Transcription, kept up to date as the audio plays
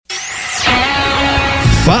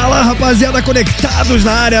rapaziada, conectados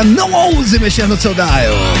na área, não ouse mexer no seu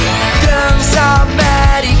dial.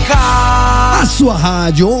 Transamérica, A sua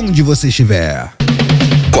rádio, onde você estiver.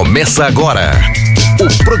 Começa agora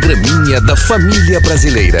o programinha da família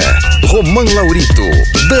brasileira. Romã Laurito,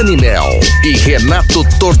 Dani Mel e Renato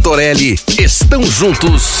Tortorelli estão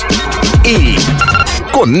juntos e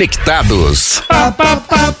conectados.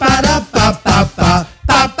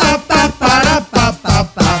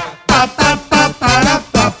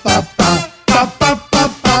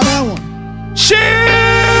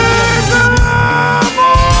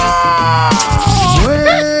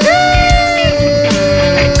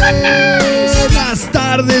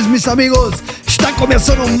 Meus amigos, está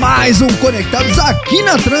começando mais um Conectados aqui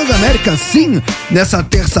na Transamérica, sim, nessa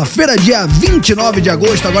terça-feira, dia 29 de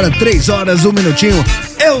agosto, agora 3 horas, 1 minutinho.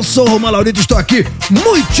 Eu sou o Romã Laurito, estou aqui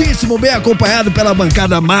muitíssimo bem acompanhado pela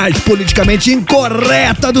bancada mais politicamente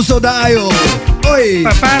incorreta do seu dial. Oi!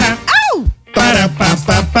 Para! Au!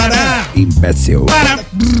 Para! Imbecil! Para!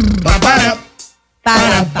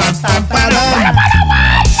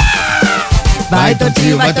 Vai,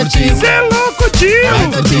 Totinho, vai, Totinho. Cê é louco, tio! Vai,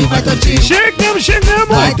 Totinho, vai, Totinho. Chegamos!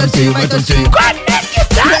 Vai, Totinho, vai, Totinho.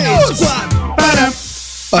 Conectados!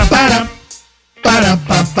 Para!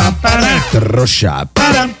 Trouxa!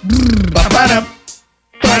 Para!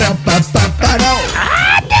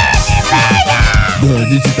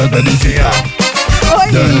 Danicita.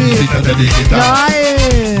 Oi!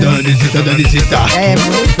 Danicita. É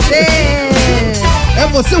você! É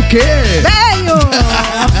você o quê? Venho! Muito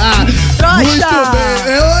Trouxa!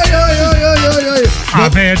 bem. Oi. A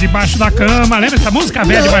véia debaixo da cama, lembra essa música? A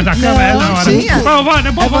véia debaixo da cama, é na hora. tinha.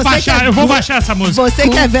 Eu vou baixar essa música. Você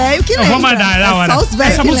que é velho que Eu lembra. vou mandar, é na hora. Só os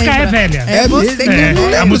velhos Essa que música lembra. é velha. É você que não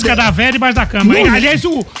lembra. A música da véia debaixo da cama. Aliás,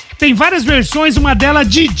 tem várias versões, uma dela,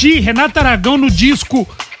 Didi, Renato Aragão, no disco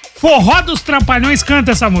Forró dos Trapalhões,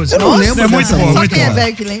 canta essa música. Eu não lembro É muito dessa boa, música. Só muito quem é boa.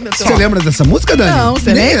 velho que lembra. Você lembra dessa música, Dani? Não,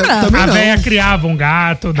 você Nem eu, lembra? também A não. véia criava um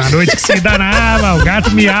gato, na noite que se danava, o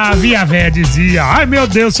gato miava e a véia dizia: ai meu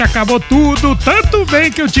Deus, se acabou tudo, tanto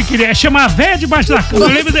bem que eu te queria. Chama a véia debaixo da cama. Eu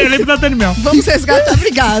lembro da Dani Mel. Vamos resgatar,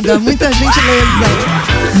 obrigada. Muita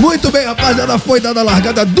gentileza. Muito bem, rapaziada, foi dada a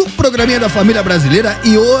largada do programinha da família brasileira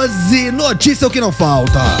e hoje, notícia o que não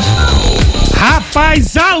falta.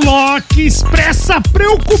 Rapaz, a Loki expressa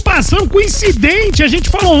preocupação com o incidente. A gente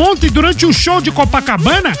falou ontem durante o show de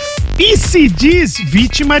Copacabana e se diz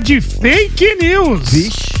vítima de fake news.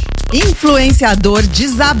 Vixe. Influenciador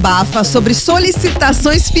desabafa sobre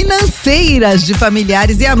solicitações financeiras de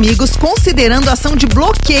familiares e amigos, considerando ação de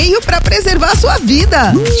bloqueio para preservar sua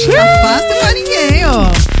vida. Não é fácil pra ninguém,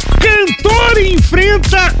 ó. Cantor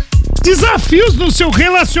enfrenta desafios no seu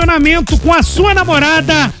relacionamento com a sua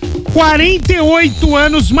namorada, 48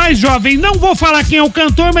 anos mais jovem. Não vou falar quem é o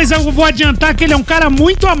cantor, mas eu vou adiantar que ele é um cara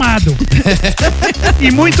muito amado. E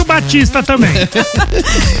muito batista também.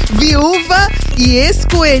 Viúva e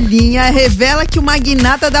ex-coelhinha revela que o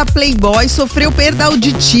magnata da Playboy sofreu perda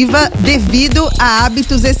auditiva devido a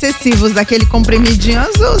hábitos excessivos daquele comprimidinho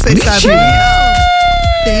azul, vocês sabiam?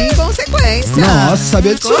 Tem consequência. Nossa,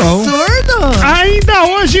 sabia disso não. Absurdo. Ainda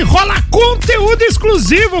hoje rola conteúdo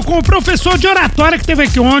exclusivo com o professor de oratória que teve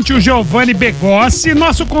aqui ontem, o Giovanni Begossi,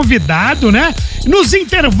 nosso convidado, né? Nos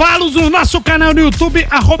intervalos, no nosso canal no YouTube,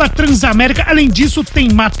 @Transamérica. Além disso, tem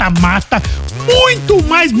mata-mata, muito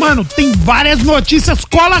mais, mano. Tem várias notícias.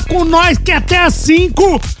 Cola com nós que até às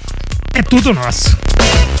 5 é tudo nosso.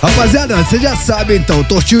 Rapaziada, você já sabe então, o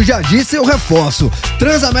Tortinho já disse, eu reforço.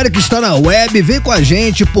 Transamérica está na web, vem com a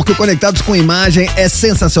gente, porque o Conectados com Imagem é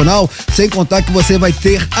sensacional, sem contar que você vai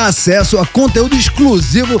ter acesso a conteúdo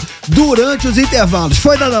exclusivo durante os intervalos.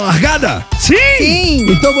 Foi dada a largada? Sim.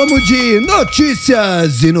 Então vamos de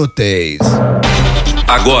notícias inúteis.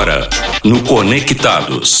 Agora, no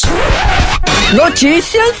Conectados.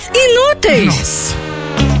 Notícias inúteis. Nossa.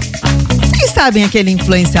 Vocês sabem aquele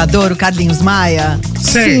influenciador, o Carlinhos Maia?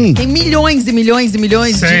 Sei. Tem milhões e milhões e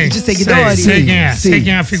milhões de seguidores. Sei quem é, Sim, sei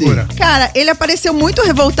quem é a figura. Cara, ele apareceu muito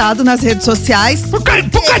revoltado nas redes sociais. Por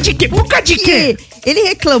causa de quê? Por causa de quê? Ele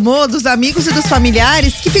reclamou dos amigos e dos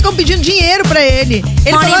familiares que ficam pedindo dinheiro pra ele.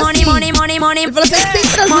 Ele falou assim, ele falou assim,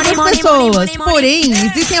 sempre ajuda as pessoas. Porém,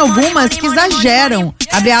 existem algumas que exageram,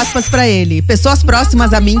 abre aspas pra ele. Pessoas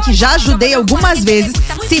próximas a mim que já ajudei algumas vezes,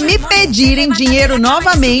 se me pedirem dinheiro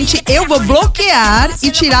novamente, eu vou bloquear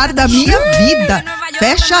e tirar da minha vida.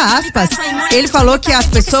 Fecha aspas. Ele falou que as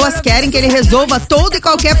pessoas querem que ele resolva todo e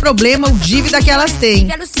qualquer problema ou dívida que elas têm.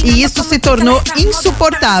 E isso se tornou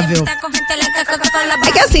insuportável.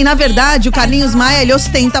 É que assim, na verdade, o Carlinhos Maia, ele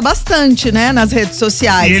ostenta bastante, né, nas redes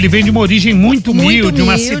sociais. E ele vem de uma origem muito humilde,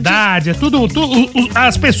 uma cidade, é tudo,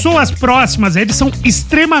 as pessoas próximas, eles são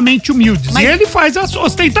extremamente humildes. Mas e ele faz a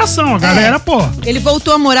ostentação, a galera, pô. Ele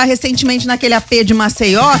voltou a morar recentemente naquele AP de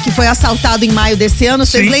Maceió, que foi assaltado em maio desse ano.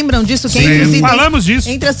 Vocês lembram disso? Que, inclusive, falamos disso.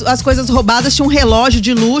 Entre as coisas roubadas tinha um relógio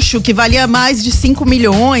de luxo que valia mais de 5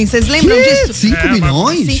 milhões. Vocês lembram disso? 5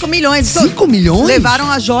 milhões? 5 milhões. 5 milhões? Levaram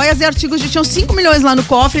as joias e artigos tinham 5 milhões lá no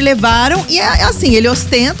cofre, levaram. E é assim, ele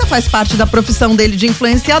ostenta, faz parte da profissão dele de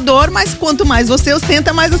influenciador, mas quanto mais você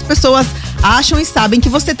ostenta, mais as pessoas acham e sabem que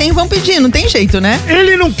você tem e vão pedir. Não tem jeito, né?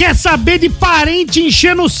 Ele não quer saber de parente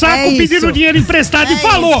enchendo o saco pedindo dinheiro emprestado e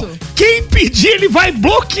falou: isso. Quem pedir, ele vai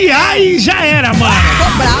bloquear e já era, mano. Tô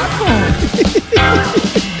bravo.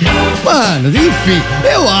 Mano, enfim,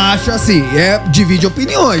 eu acho assim, divide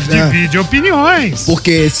opiniões, né? Divide opiniões.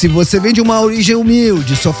 Porque se você vem de uma origem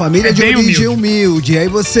humilde, sua família é de origem humilde, aí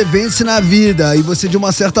você vence na vida, e você de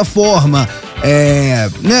uma certa forma,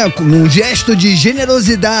 né, com um gesto de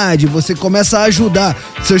generosidade, você começa a ajudar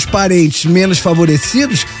seus parentes menos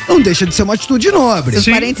favorecidos, não deixa de ser uma atitude nobre.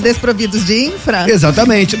 Seus parentes desprovidos de infra?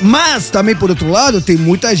 Exatamente. Mas também, por outro lado, tem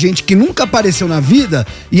muita gente que nunca apareceu na vida,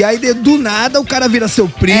 e aí do nada o cara vira seu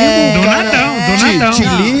primo, do nadão. Te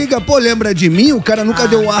liga, pô, lembra de mim? O cara nunca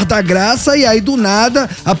deu o ar da graça, e aí do nada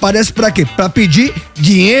aparece pra quê? Pra pedir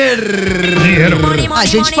dinheiro. A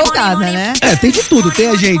gente folgada, né? Tem de tudo.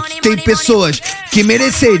 Tem pessoas que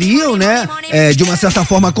mereceriam, né, de uma certa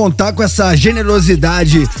forma, contar com essa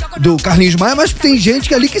generosidade do Carlinhos Maia, mas tem gente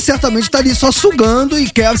que ali que certamente tá ali só sugando e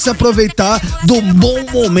quer se aproveitar do bom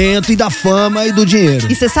momento e da fama e do dinheiro.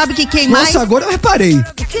 E você sabe que quem mais... Nossa, agora eu reparei. O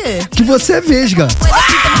quê? Que você é vesga.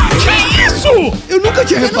 Que isso? Eu nunca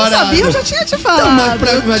tinha reparado. Eu não sabia, eu já tinha te falado. Não,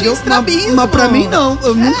 mas pra mim não.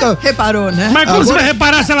 Eu nunca... Reparou, né? Mas como você vai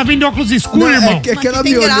reparar se ela vem de óculos escuros, Não, irmão? É que ela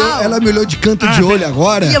me olhou de canto de olho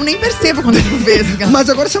agora. E eu nem percebo quando eu vesga. Mas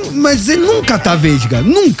agora você nunca tá vesga.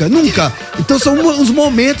 Nunca. Então são uns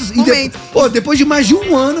momentos. Depois de mais de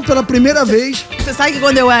um ano, pela primeira vez. Você sabe que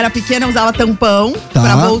quando eu era pequena eu usava tampão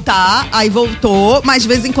pra voltar, aí voltou, mas de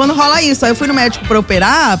vez em quando rola isso. Aí eu fui no médico pra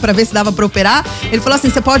operar, pra ver se dava pra operar. Ele falou assim: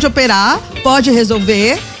 você pode operar, pode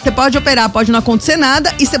resolver, você pode operar, pode não acontecer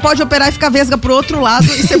nada, e você pode operar e ficar vesga pro outro lado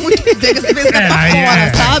e ser muito vesga pra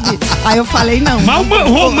fora, sabe? Aí eu falei, não. Mas o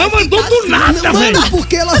Romã mandou do nada, velho. Mano,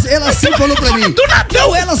 porque ela sempre falou pra mim. Do nada.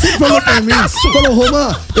 Não, ela sempre falou pra mim. Falou,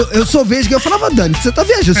 Romã, eu sou vesga. Eu falava, Dani, você tá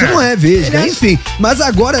viajando, você não é vesga. Enfim, mas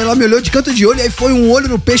agora ela me olhou de canto de olho, aí foi um olho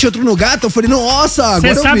no peixe, outro no gato. Eu falei, nossa, agora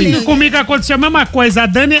eu vi. Você sabe que comigo aconteceu a mesma coisa. A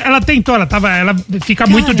Dani, ela tentou, ela fica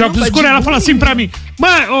muito de óculos escuros. Ela falou assim pra mim: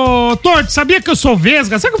 mas, ô, Torto, sabia que eu sou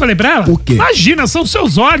vesga? Sabe o que eu falei pra ela? O quê? Imagina, são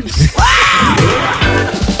seus olhos.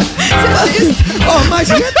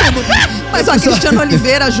 Mas a Cristiano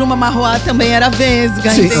Oliveira, a Juma Marroá também era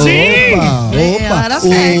vesga, Sim. entendeu? Opa. Ela era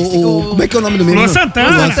sexy. Como é que é o nome do menino? Luan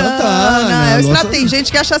Santana. Tem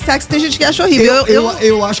gente que acha sexy, tem gente que acha horrível.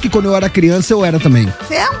 Eu acho que quando eu era criança, eu era também.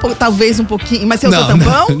 Você é talvez um pouquinho. Mas você usou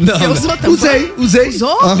tampão? Você usou tampão? Usei.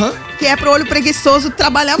 Usou? Que é pro olho preguiçoso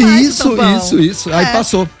trabalhar mais. Isso. Aí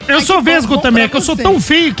passou. Eu sou vesgo também, é que eu sou tão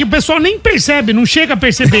feio que o pessoal nem percebe, não chega a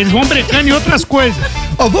perceber. Eles vão brecando em outras coisas.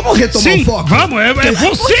 Vamos retomar o foco? Vamos, é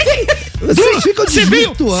você. Vocês ficam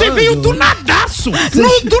desvirtuando. Você veio do nadaço,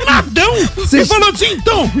 do nadão. E falou assim,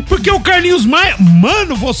 então, porque o Carlinhos Maia...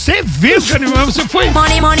 Mano, você é vesgo, você foi...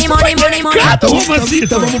 Money.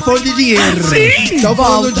 Então vamos falando de dinheiro. Sim.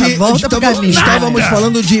 Estávamos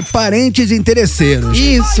falando de parentes interesseiros.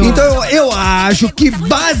 Isso. Então eu acho que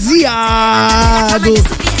baseado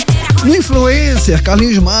no influencer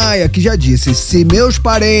Carlinhos Maia, que já disse: se meus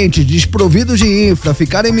parentes desprovidos de infra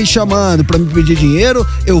ficarem me chamando pra me pedir dinheiro,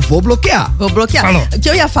 eu vou bloquear. Falou. O que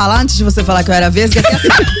eu ia falar antes de você falar que eu era vesga, é que assim,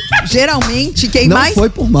 geralmente quem não mais... Não foi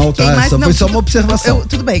por mal, tá? Foi só uma observação.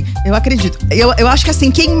 Tudo bem, eu acredito. Eu acho que assim,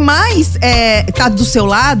 quem mais tá do seu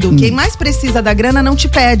lado, quem mais precisa da grana não te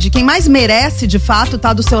pede. Quem mais merece, de fato,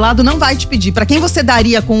 tá do seu lado, não vai te pedir. Pra quem você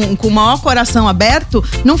daria com o maior coração aberto,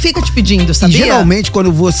 não fica te pedindo, sabia? E geralmente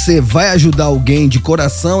quando você vai ajudar alguém de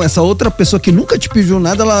coração, essa outra pessoa que nunca te pediu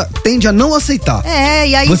nada, ela tende a não aceitar.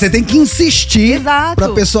 E aí... Você tem que insistir. Exato. Pra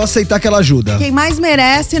pessoa aceitar aquela ajuda. Quem mais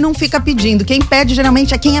merece não fica pedindo. Quem pede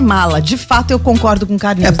geralmente é quem é mala. De fato, eu concordo com o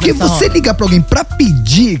Carlinhos. Porque você ligar pra alguém pra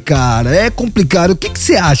pedir, cara, é complicado. O que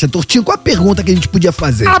você acha, Tortinho? Qual a pergunta que a gente podia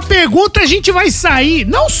fazer? A pergunta, a gente vai sair,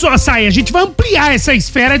 não só sair, a gente vai ampliar essa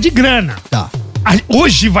esfera de grana. Tá.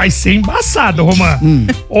 Hoje vai ser embaçado, Romã.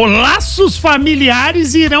 Os laços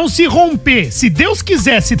familiares irão se romper. Se Deus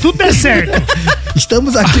quiser, se tudo der certo.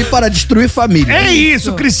 Estamos aqui para destruir família. É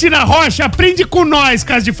isso, Cristina Rocha, aprende com nós,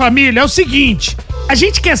 casa de família. É o seguinte, a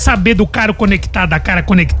gente quer saber do cara conectado, da cara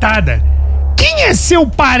conectada, quem é seu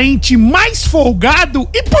parente mais folgado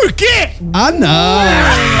e por quê? Ah, não!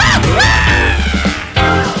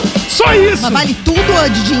 Só isso. Mas vale tudo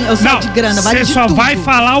ou só de grana? Vale Você só tudo. vai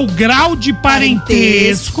falar o grau de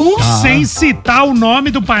parentesco sem citar o nome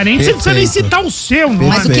do parente. Você não precisa nem citar o seu nome.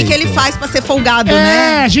 Mas o que ele faz pra ser folgado,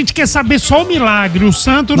 né? A gente quer saber só o milagre. O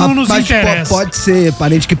santo não nos interessa. Pode ser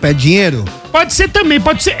parente que pede dinheiro? Pode ser também,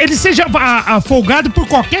 pode ser. Ele seja folgado por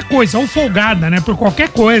qualquer coisa, ou folgada, né? Por qualquer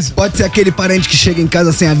coisa. Pode ser aquele parente que chega em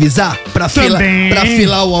casa sem avisar? Pra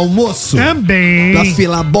filar o almoço? Também. Pra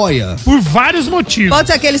filar a boia? Por vários motivos. Pode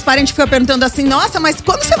ser aqueles parentes que ficam perguntando assim, nossa, mas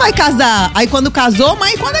quando você vai casar? Aí quando casou,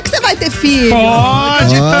 mãe, quando é que você vai ter filho?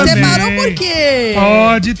 Pode também. Separou por quê?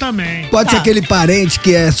 Pode também. Pode ser aquele parente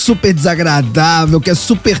que é super desagradável, que é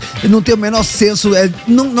super... não tem o menor senso,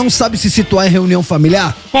 não sabe se situar em reunião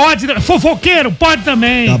familiar? Pode. Fofoqueiro? Pode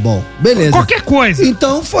também. Tá bom, beleza. Qualquer coisa.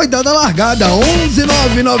 Então foi dada a largada.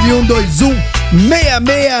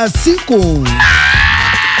 11-99121-6651.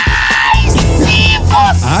 Se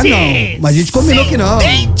você Mas a gente combinou que não.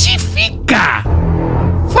 identificar,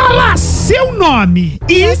 falar seu nome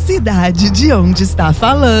E a cidade de onde está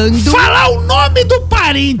falando. falar o nome do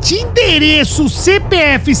parente, endereço,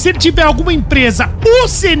 CPF, se ele tiver alguma empresa, o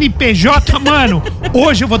CNPJ, mano,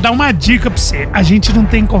 hoje eu vou dar uma dica pra você. A gente não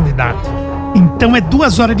tem convidado. Então é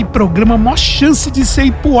 2 horas de programa, maior chance de você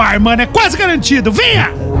ir pro ar, mano. É quase garantido.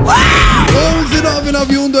 Venha!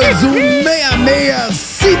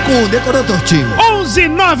 11-99121-6651. Decorou, Tortinho?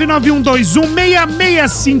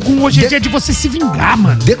 11-99121-6651. Hoje é dia de você se vingar,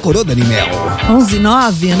 mano. Decorou, Danimel?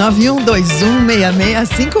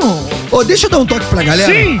 11-99121-6651. Deixa eu dar um toque pra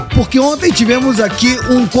galera. Sim. Porque ontem tivemos aqui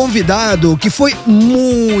um convidado que foi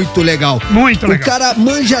muito legal. Muito legal. O cara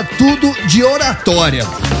manja tudo de oratória.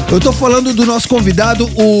 Eu tô falando do nosso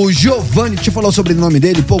convidado, o Giovanni. Deixa eu falar o sobrenome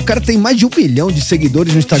dele. Pô, o cara tem mais de 1 milhão de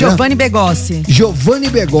seguidores no Instagram. Giovanni Begossi. Giovanni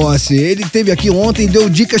Begossi. Ele esteve aqui ontem e deu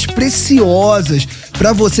dicas preciosas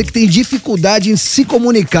pra você que tem dificuldade em se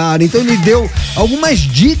comunicar. Então ele deu algumas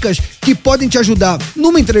dicas que podem te ajudar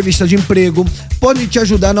numa entrevista de emprego, podem te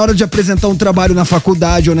ajudar na hora de apresentar um trabalho na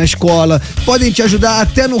faculdade ou na escola, podem te ajudar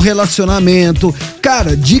até no relacionamento.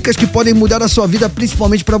 Cara, dicas que podem mudar a sua vida,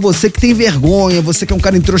 principalmente pra você que tem vergonha, você que é um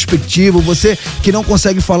cara introspectivo, você que não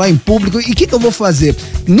consegue falar em público. E o que eu vou fazer?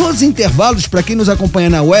 Nos intervalos, pra quem nos acompanha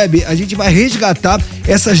na web, a gente vai resgatar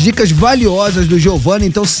essas dicas valiosas do Giovanni.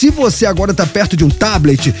 Então, se você agora tá perto de um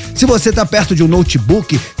tablet, se você tá perto de um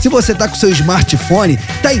notebook, se você tá com seu smartphone,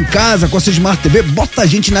 tá em casa com a sua Smart TV, bota a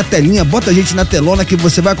gente na telinha, bota a gente na telona que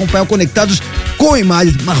você vai acompanhar o Conectados com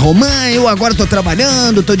imagens. Mas, Romã, eu agora tô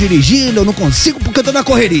trabalhando, tô dirigindo, eu não consigo porque eu tô na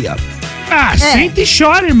correria. Senta e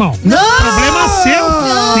chora, irmão. Não! Problema seu.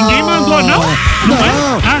 Não! Ninguém mandou, não? Não é?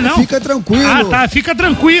 Ah, não? Fica tranquilo. Ah, tá. Fica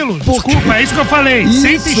tranquilo. Desculpa, é isso que eu falei. Isso.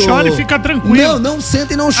 Senta e chora e fica tranquilo. Não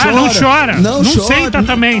senta e não chora. Não chora. Não chora. Senta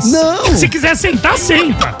também. Não. Se quiser sentar,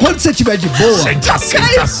 senta. Quando você estiver de boa... Senta.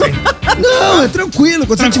 Não, é tranquilo.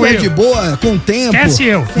 Quando você estiver de boa, com tempo... Esquece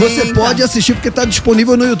eu. Você Senta. pode assistir porque tá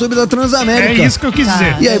disponível no YouTube da Transamérica. É isso que eu quis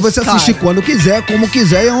dizer. E aí você assiste quando quiser, como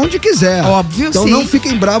quiser e aonde quiser. Óbvio, então sim. não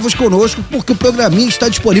fiquem bravos conosco, porque o programinha está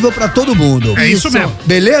disponível pra todo mundo. É isso mesmo.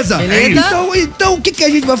 Beleza? Beleza. Então o que a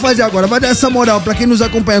gente vai fazer agora? Vai dar essa moral pra quem nos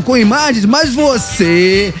acompanha com imagens, mas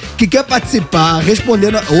você que quer participar,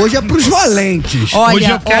 respondendo... Hoje é pros valentes. Hoje eu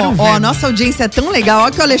Olha, quero ver. nossa audiência é tão legal. Olha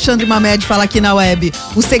o que o Alexandre Mamed fala aqui na web.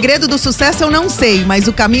 O segredo do sucesso eu não sei, mas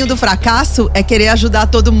o caminho do fracasso é querer ajudar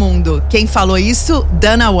todo mundo. Quem falou isso?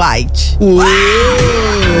 Dana White.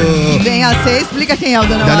 Vem a ser, explica quem é o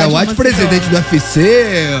Dana White. Dana White, presidente do UFC.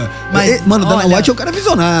 Mas, Mano, Dana olha, White é um cara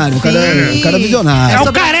visionário. Um cara Sim. visionário. É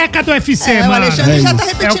o careca do UFC, o mano. Alexandre já tá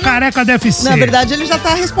isso. repetindo. É o careca do UFC. Na verdade, ele já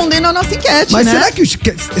tá respondendo a nossa enquete, Mas né?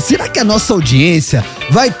 será que a nossa audiência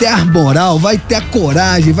vai ter a moral, vai ter a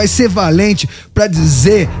coragem, vai ser valente pra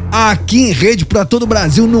dizer aqui em rede pra todo o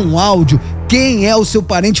Brasil num áudio quem é o seu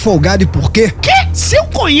parente folgado e por quê? Que? Se eu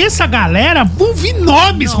conheço a galera, vou vir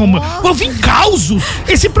nomes, Romano. Vou vir causos.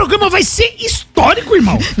 Esse programa vai ser histórico,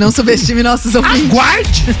 irmão. Não subestime nossos ouvintes.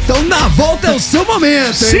 Aguarde. Então na volta é o seu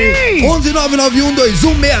momento, hein? Sim.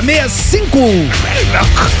 11-99121-6651.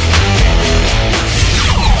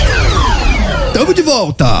 Tamo de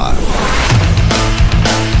volta.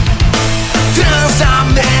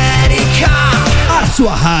 Transamérica, a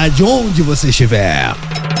sua rádio onde você estiver.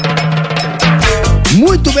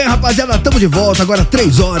 Muito bem, rapaziada, estamos de volta. Agora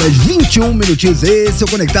 3 horas, 21 minutinhos. Esse é o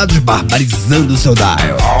Conectados, barbarizando o seu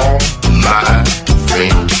dial.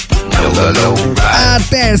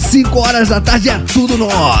 Até 5 horas da tarde é tudo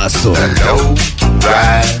nosso.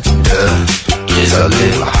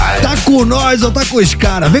 Tá com nós ou tá com os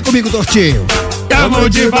caras? Vem comigo, Tortinho. Tamo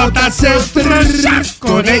de volta, seu trouxa.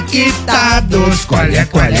 Conectados. Qual é?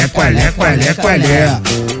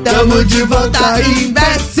 Tamo de volta,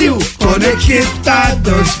 imbecil.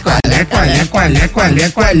 Conectados. Qual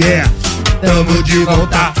é? Tamo de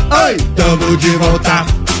volta. Oi, tamo de volta,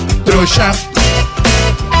 trouxa.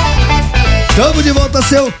 Tamo de volta,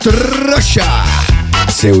 seu trouxa.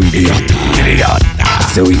 Seu idiota.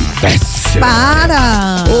 Seu imbecil.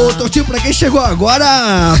 Para! Ô, Tortinho, pra quem chegou agora,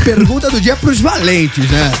 a pergunta do dia pros valentes,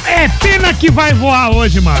 né? É pena que vai voar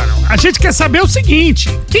hoje, mano. A gente quer saber o seguinte: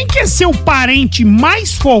 quem quer ser o parente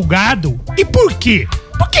mais folgado e por quê?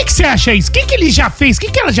 Por que você acha isso? Quem que ele já fez?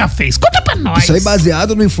 Quem que ela já fez? Conta pra nós. Isso aí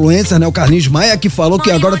baseado no influencer, né? O Carlinhos Maia, que falou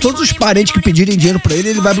que agora todos os parentes que pedirem dinheiro pra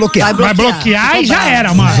ele vai bloquear. Vai bloquear e já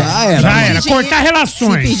era, mano. Já era. Cortar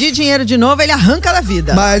relações. Se pedir dinheiro de novo, ele arranca da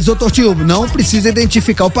vida. Mas, ô Tortinho, não precisa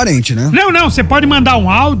identificar o parente, né? Não, você pode mandar um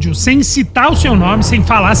áudio sem citar o seu nome, sem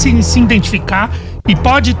falar, sem se identificar. E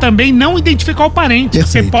pode também não identificar o parente.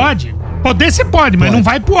 Você pode. Poder você pode, mas não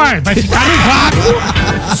vai pro ar. Vai ficar no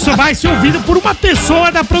vácuo. Só vai ser ouvido por uma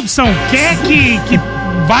pessoa da produção. Quer que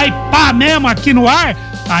vai pá mesmo aqui no ar?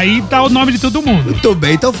 Aí dá o nome de todo mundo. Muito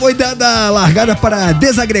bem, então foi dada a largada para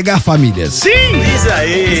desagregar famílias. Sim!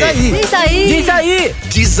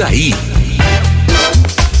 Diz aí.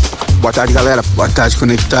 Boa tarde, galera. Boa tarde,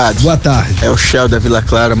 Conectados. Boa tarde. É o Shell da Vila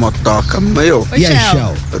Clara, motoca. Oi, E aí, Shell?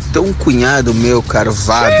 Shell? Eu tenho um cunhado meu, cara, o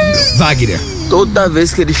Wagner. Toda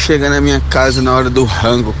vez que ele chega na minha casa na hora do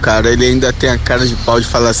rango, cara, ele ainda tem a cara de pau de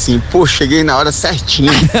falar assim, pô, cheguei na hora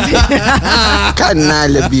certinha.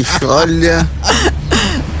 Canalha, bicho, olha.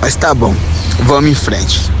 Mas tá bom, vamos em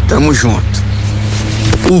frente. Tamo junto.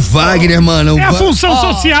 O Wagner, mano. É a função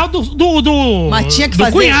social Mas tinha que do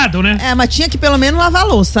fazer, cunhado, né? É, mas tinha que pelo menos lavar a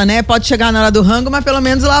louça, né? Pode chegar na hora do rango, mas pelo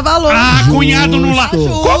menos lavar a louça. Ah, cunhado não lava.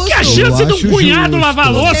 Qual que é a chance de um cunhado lavar a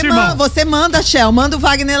louça, irmão? Você manda, Shell, manda o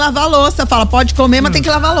Wagner lavar a louça. Fala, pode comer, mas tem que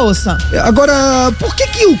lavar a louça. Agora, por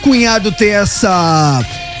que o cunhado tem essa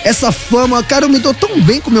fama? Cara, eu me dou tão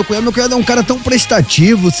bem com meu cunhado. Meu cunhado é um cara tão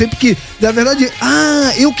prestativo. Sempre que, na verdade,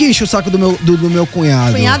 eu que encho o saco do meu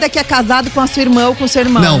cunhado. Cunhado é que é casado com a sua irmã ou com o seu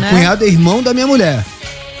irmão, Não, né? cunhado é irmão da minha mulher.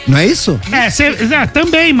 Não é isso?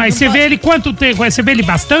 Também, mas você vê ele quanto tempo? Você vê ele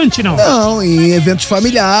bastante, não? Não, em eventos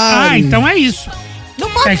familiares. Ah, então é isso. Não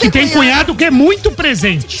pode É que ser tem cunhado que é muito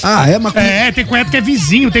presente. Ah, é? Mas Tem cunhado que é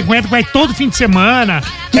vizinho, tem cunhado que vai todo fim de semana.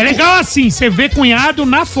 É legal assim, você vê cunhado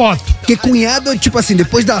na foto. Porque cunhado, tipo assim,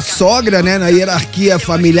 depois da sogra, né, na hierarquia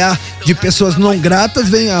familiar de pessoas não gratas,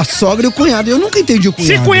 vem a sogra e o cunhado. Eu nunca entendi o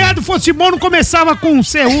cunhado. Se cunhado fosse bom, não começava com um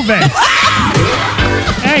CU, velho.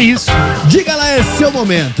 É isso. Diga lá, é seu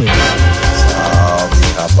momento. Salve,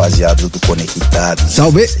 rapaziada do Conectados.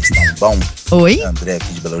 Salve. Vocês estão bom? Oi? André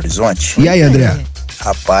aqui de Belo Horizonte. E aí, André?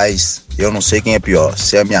 Rapaz, eu não sei quem é pior,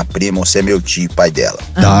 se é minha prima ou se é meu tio, pai dela.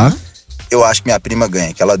 Tá. Eu acho que minha prima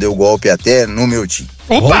ganha, que ela deu golpe até no meu tio.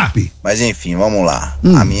 Opa! Golpe. Mas enfim, vamos lá.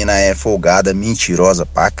 A mina é folgada, mentirosa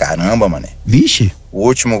pra caramba, mané. Vixe. O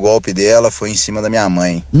último golpe dela foi em cima da minha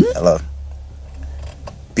mãe. Ela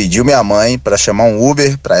pediu minha mãe pra chamar um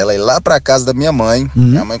Uber pra ela ir lá pra casa da minha mãe.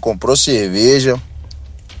 Minha mãe comprou cerveja,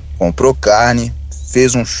 comprou carne,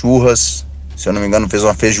 fez um churras, se eu não me engano fez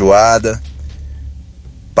uma feijoada,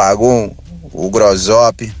 pagou o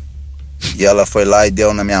grosop e ela foi lá e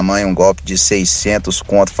deu na minha mãe um golpe de 600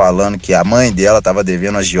 conto falando que a mãe dela tava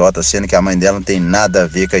devendo agiota, sendo que a mãe dela não tem nada a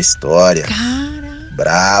ver com a história.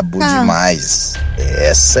 Brabo demais.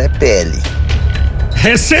 Essa é pele.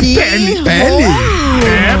 Essa é pele. Pele?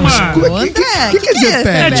 É, mano. O que quer dizer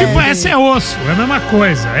pele? É tipo, essa é osso, é a mesma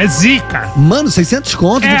coisa, é zica. Mano, 600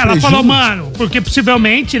 conto de Ela prejuízo. falou, mano, porque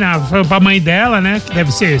possivelmente, né, foi pra mãe dela, né, que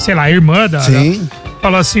deve ser, sei lá, a irmã dela. Sim.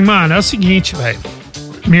 Falou assim, mano, é o seguinte, velho.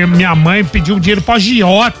 Minha mãe pediu dinheiro pro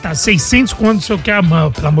agiota, 600 conto, não sei o que,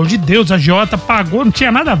 mano, pelo amor de Deus, a agiota pagou, não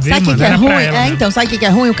tinha nada a ver, Sabe o mano. que é era ruim? pra ela, né? Então, sabe o que é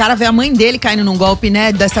ruim? O cara vê a mãe dele caindo num golpe,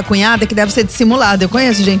 né, dessa cunhada que deve ser dissimulada. Eu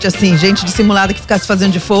conheço gente assim, gente dissimulada que fica se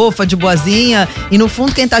fazendo de fofa, de boazinha, e no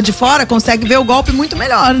fundo quem tá de fora consegue ver o golpe muito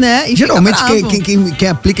melhor, né? E geralmente fica bravo. quem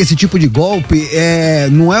aplica esse tipo de golpe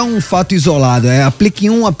não é um fato isolado, aplica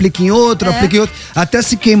em um, aplica em outro, aplica em outro, até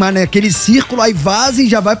se queimar naquele círculo, aí vaza e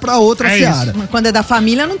já vai pra outra seara. Quando é da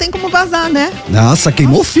família não tem como vazar, né? Nossa,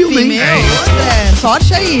 queimou o filme, hein?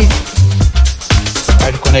 Sorte aí.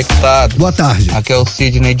 Tarde Conectado. Boa tarde. Aqui é o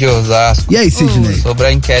Sidney de Osasco. E aí, Sidney? Sobre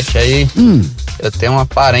a enquete aí, Eu tenho uma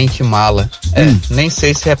parente mala. Nem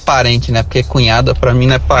sei se é parente, né? Porque cunhada pra mim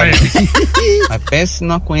não é parente. Mas pense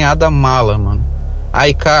numa cunhada mala, mano.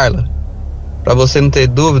 Aí, Carla, pra você não ter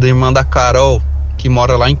dúvida, irmã da Carol, que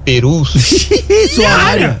mora lá em Perus. Sua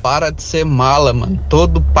área. Para de ser mala, mano.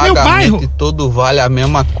 Todo pagamento e todo vale a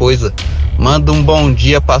mesma coisa. Manda um bom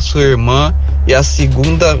dia pra sua irmã. E a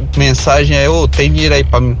segunda mensagem é: tem dinheiro aí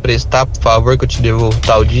pra me emprestar, por favor, que eu te devolvo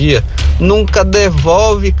tal dia. Nunca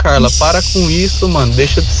devolve, Carla. Para com isso, mano.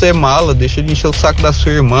 Deixa de ser mala, deixa de encher o saco da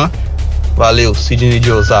sua irmã. Valeu, Sidney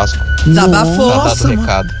de Osasco. Desabafou. Tá dado o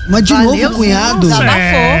recado. Mas de novo, cunhado.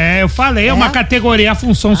 Eu falei, é uma categoria, a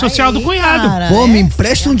função social do cunhado. Cara, Pô, me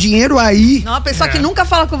empresta um dinheiro aí. Não, a pessoa que nunca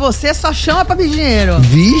fala com você só chama pra pedir dinheiro.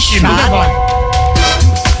 Vixe. E não devolve.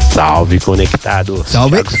 Salve, Conectados.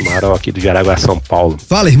 Salve. Thiago Sumaró aqui do Jaraguá, São Paulo.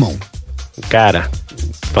 Fala, irmão. Cara,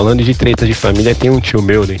 falando de tretas de família, tem um tio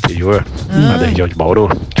meu do interior, lá da região de Bauru,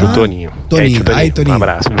 tio Toninho. Toninho. Aí, Toninho. Um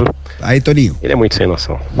abraço, viu? Aí, Toninho. Ele é muito sem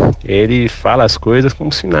noção. Ele fala as coisas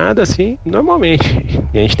como se nada, assim, normalmente.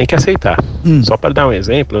 E a gente tem que aceitar. Só para dar um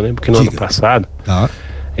exemplo, eu lembro que no ano passado, a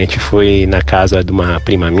gente foi na casa de uma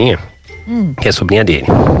prima minha, que é sobrinha dele,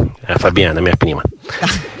 a Fabiana, minha prima.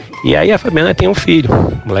 E aí a Fabiana tem um filho,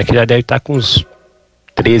 o moleque já deve estar com uns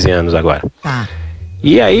 13 anos agora. Tá.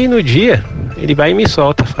 E aí no dia, ele vai e me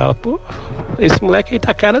solta, fala: pô, esse moleque aí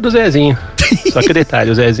tá a cara do Zezinho. Só que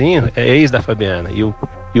detalhe, o Zezinho é ex da Fabiana e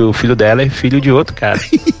o filho dela é filho de outro cara.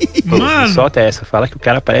 Pô, Mano. solta essa, fala que o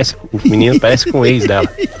menino parece com o ex dela.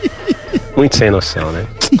 Muito sem noção, né?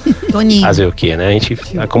 Toninho. Fazer o quê, né? A gente,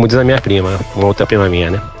 como diz a minha prima, uma outra prima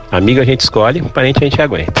minha, né? Amigo a gente escolhe, parente a gente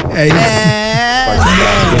aguenta. É isso.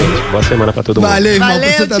 Boa semana pra todo mundo. Valeu, irmão,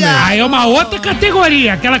 pra você também. Aí é uma outra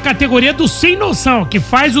categoria, aquela categoria do sem noção, que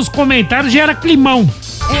faz os comentários gera climão.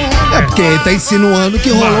 É porque ele tá insinuando que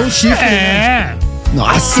rolou um chifre. É.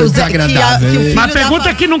 Nossa, desagradável. Mas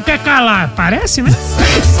pergunta que não quer calar, parece, né?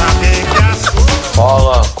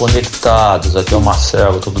 Fala, Conectados, aqui é o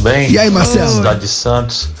Marcelo, tudo bem? E aí, Marcelo? Cidade de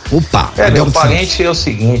Santos. Opa! Meu parente é o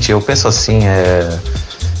seguinte, eu penso assim,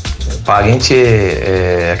 parente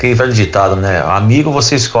é aquele velho ditado, né? Amigo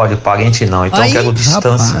você escolhe, parente não. Então eu quero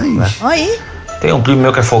distância, né? Aí. Tem um primo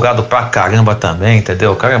meu que é folgado pra caramba também,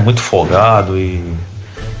 entendeu? O cara é muito folgado e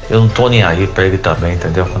eu não tô nem aí pra ele também,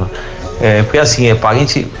 entendeu? Porque assim,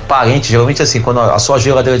 parente, geralmente assim, quando a sua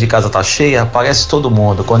geladeira de casa tá cheia, aparece todo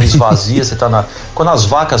mundo. Quando esvazia, você tá quando as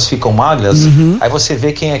vacas ficam magras, aí você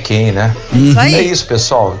vê quem é quem, né? Isso aí. É isso,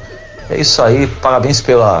 pessoal. É isso aí. Parabéns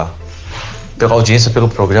pela audiência, pelo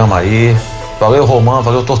programa aí. Valeu, Romã,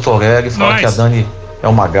 valeu, Tortorelli. Fala que a Dani é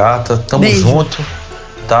uma gata. Tamo junto,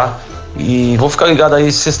 tá? E vou ficar ligado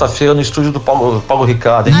aí sexta-feira no estúdio do Paulo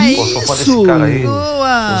Ricardo, hein? Pô, sou fã desse cara aí.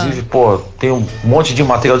 Boa. Inclusive, pô, tem um monte de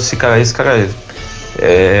material desse cara aí. Esse cara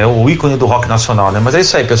é o ícone do rock nacional, né? Mas é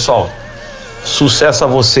isso aí, pessoal. Sucesso a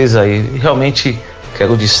vocês aí. Realmente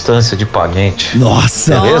quero distância de parente.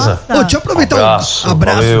 Nossa. Beleza? Ô, deixa eu aproveitar abraço.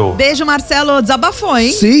 Valeu. Beijo, Marcelo. Desabafou,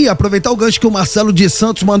 hein? Sim, aproveitar o gancho que o Marcelo de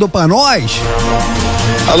Santos mandou pra nós.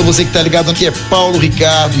 Alô, você que tá ligado aqui é Paulo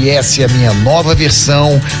Ricardo e essa é a minha nova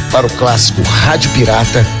versão para o clássico Rádio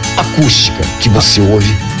Pirata Acústica, que você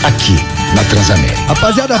ouve aqui na Transamérica.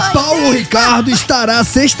 Rapaziada, Paulo Ricardo estará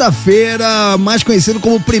sexta-feira, mais conhecido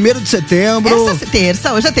como 1º de setembro. Essa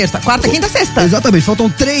terça, hoje é terça, quarta, quinta, sexta. Exatamente, faltam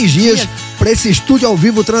 3 dias para esse estúdio ao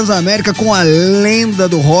vivo Transamérica com a lenda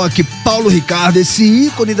do rock, Paulo Ricardo, esse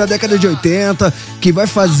ícone da década de 80, que vai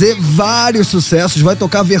fazer vários sucessos, vai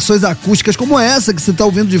tocar versões acústicas como essa que você tá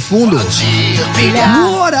ouvindo de fundo,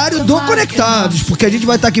 no horário do Conectados, porque a gente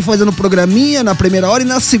vai estar aqui fazendo programinha na primeira hora e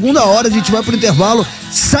na segunda hora a gente vai pro intervalo,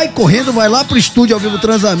 sai correndo, vai lá pro estúdio ao vivo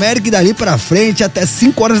Transamérica e dali pra frente até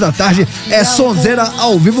 5 horas da tarde é sonzeira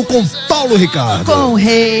ao vivo com Paulo Ricardo. Com o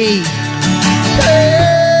rei.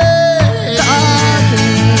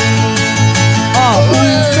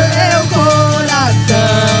 Meu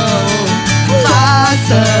coração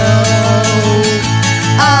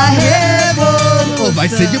a revolução.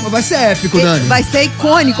 Vai ser épico, Dani. Vai ser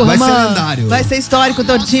icônico, Vai Romã. ser lendário. Vai ser histórico,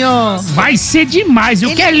 Tortinho. Vai ser demais. E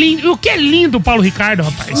o que é lindo, o Paulo Ricardo,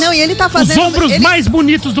 rapaz. Não, e ele tá fazendo... Os ombros mais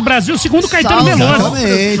bonitos do Brasil, segundo Caetano Veloso.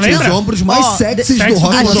 Exatamente, os ombros mais sexys do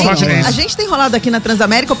rock nacional. A gente tem rolado aqui na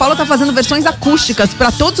Transamérica, o Paulo tá fazendo versões acústicas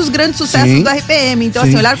pra todos os grandes sucessos do RPM. Então,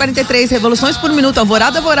 assim, Olhar 43, Revoluções por Minuto,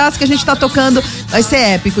 Alvorada Voraz, que a gente tá tocando, vai ser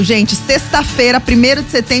épico, gente. Sexta-feira, 1º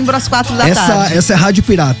de setembro, às 4 da tarde. Essa é Rádio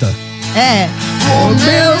Pirata. É.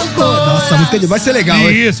 Nossa, a música vai ser legal.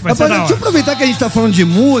 Isso, vai ser da hora. Deixa eu aproveitar que a gente tá falando de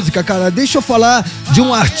música, cara. Deixa eu falar de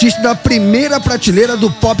um artista da primeira prateleira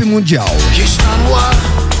do pop mundial.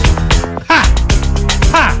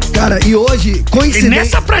 Cara, Cara, e hoje, E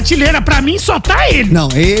nessa prateleira, pra mim, só tá ele. Não,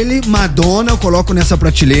 ele, Madonna, eu coloco nessa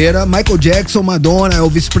prateleira. Michael Jackson, Madonna,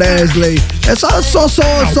 Elvis Presley. É só as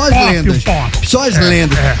lendas. Só as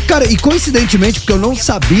lendas. Cara, e coincidentemente, porque eu não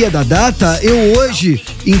sabia da data, eu hoje,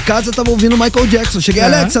 em casa, tava ouvindo Michael Jackson. Cheguei,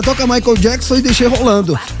 Alexa, toca Michael Jackson e deixei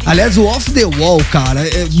rolando. Aliás, o Off the Wall, cara,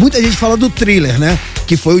 muita gente fala do Thriller, né?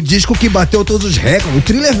 Que foi o disco que bateu todos os recordes. O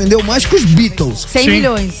Thriller vendeu mais que os Beatles. 100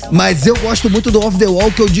 milhões. Mas eu gosto muito do Off the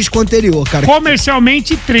Wall, que é o disco anterior, cara.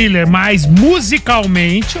 Comercialmente, Thriller, mas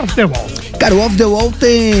musicalmente, Off the Wall. Cara, o Off the Wall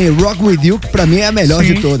tem Rock With You, que pra mim é a melhor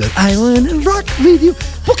de todas. I wanna rock with you.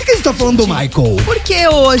 Por que a gente tá falando do Michael? Porque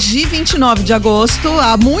hoje, 29 de agosto,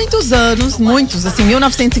 há muitos anos,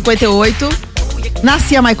 1958,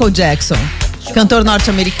 nascia Michael Jackson. Cantor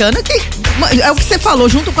norte-americano que, é o que você falou,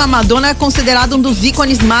 junto com a Madonna, é considerado um dos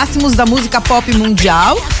ícones máximos da música pop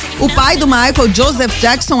mundial. O pai do Michael, Joseph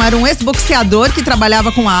Jackson, era um ex-boxeador que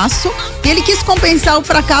trabalhava com aço e ele quis compensar o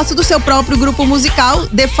fracasso do seu próprio grupo musical,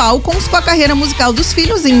 The Falcons, com a carreira musical dos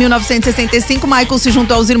filhos. Em 1965, Michael se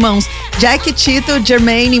juntou aos irmãos Jack, Tito,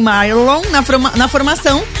 Jermaine e Marlon na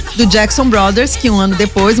formação do Jackson Brothers, que um ano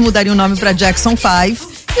depois mudaria o nome para Jackson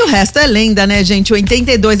 5. E o resto é lenda, né, gente? Em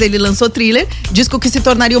 82 ele lançou Thriller, disco que se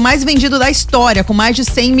tornaria o mais vendido da história, com mais de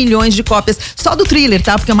 100 milhões de cópias. Só do Thriller,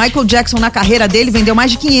 tá? Porque o Michael Jackson, na carreira dele, vendeu mais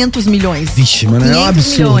de 500 milhões. Vixe, mano, é um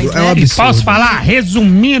absurdo. Milhões, né? É um absurdo. E posso falar,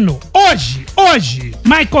 resumindo, hoje,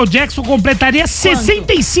 Michael Jackson completaria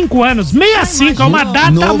 65 anos. 65, é uma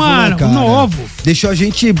data, novo, mano. né, Novo. Deixou a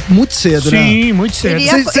gente muito cedo, né? Sim, muito cedo.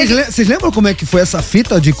 Vocês lembram como é que foi essa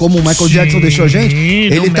fita de como o Michael Jackson deixou a gente?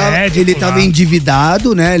 Ele tava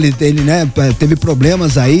endividado, né? Ele teve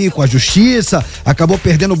problemas aí com a justiça, acabou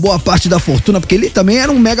perdendo boa parte da fortuna, porque ele também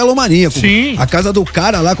era um megalomaníaco. Sim. A casa do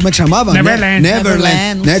cara lá, como é que chamava?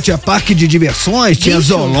 Neverland. Né? Tinha parque de diversões, tinha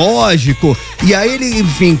zoológico. E aí ele,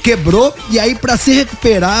 enfim, quebrou. E aí, pra se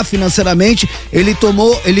recuperar financeiramente, ele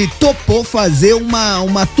topou fazer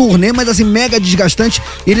uma turnê, mas assim, mega desgastante.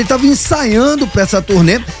 Ele tava ensaiando pra essa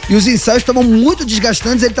turnê e os ensaios estavam muito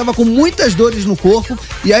desgastantes, ele tava com muitas dores no corpo.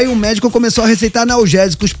 E aí o médico começou a receitar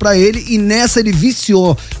analgésicos pra ele e nessa ele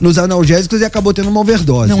viciou nos analgésicos e acabou tendo uma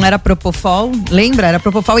overdose. Não era Propofol? Lembra? Era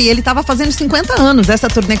Propofol e ele tava fazendo 50 anos. Essa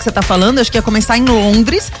turnê que você tá falando, acho que ia começar em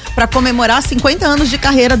Londres pra comemorar 50 anos de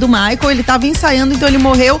carreira do Michael. Ele tava ensaiando, então ele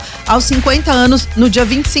morreu aos 50 anos no dia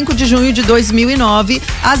 25 de junho de 2009,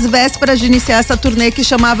 às vésperas de iniciar essa turnê que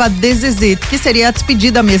chamava This Is It, que seria a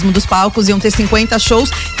despedida mesmo dos palcos. Iam ter 50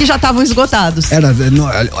 shows que já estavam esgotados.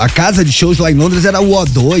 A casa de shows lá em Londres era o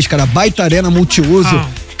O2, cara, baita arena multiuso.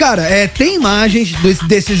 Cara, tem imagens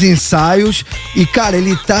desses ensaios e, cara,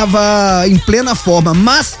 ele tava em plena forma,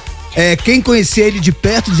 mas quem conhecia ele de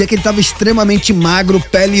perto dizia que ele tava extremamente magro,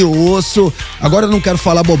 pele e osso. Agora eu não quero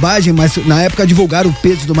falar bobagem, mas na época divulgaram o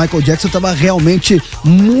peso do Michael Jackson, tava realmente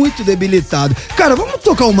muito debilitado. Cara, vamos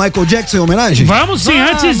tocar o Michael Jackson em homenagem? Vamos sim,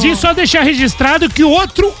 antes disso, só deixar registrado que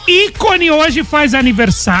outro ícone hoje faz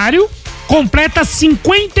aniversário. Completa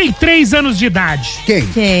 53 anos de idade.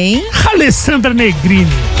 Quem? Alessandra Negrini.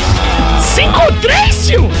 53,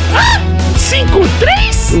 tio?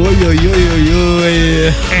 53? Oi.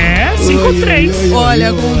 53.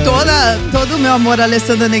 Olha, com todo o meu amor a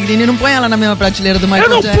Alessandra Negrini, não põe ela na mesma prateleira do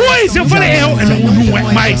Michael Jackson. Eu não pus, eu falei, não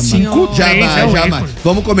é mais 53. Jamais.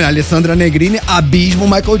 Vamos combinar, Alessandra Negrini, abismo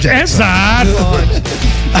Michael Jackson. Exato.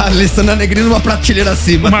 A Alessandra Negrini numa prateleira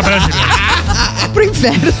acima. Uma prateleira. Pro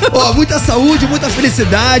inferno. Muita saúde, muita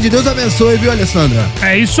felicidade. Deus abençoe, viu, Alessandra?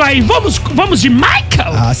 É isso aí. Vamos de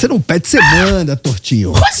Michael? Você não pede, você manda,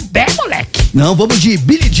 tortinho. Who's back, moleque? Não, vamos de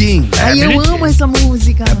Billie Jean. Eu amo essa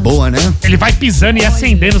música. É boa, né? Ele vai pisando e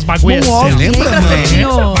acendendo os bagulhos. Você lembra,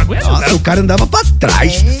 mano? Nossa, o cara andava pra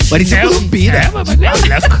trás. Parecia Curupira.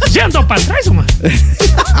 Já andou pra trás, mano?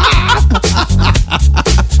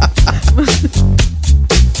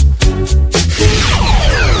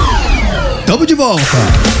 Tamo de volta.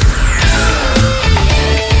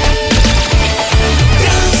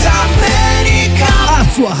 A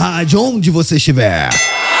sua rádio, onde você estiver.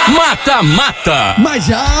 Mata-mata. Mas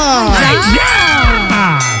já.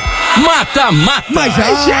 Mata-mata. Mas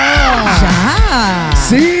já.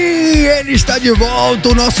 Sim, ele está de volta,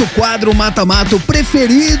 o nosso quadro Mata-Mata, o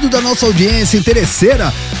preferido da nossa audiência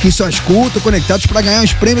interesseira, que só escuta Conectados para ganhar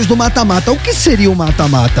os prêmios do Mata-Mata. O que seria o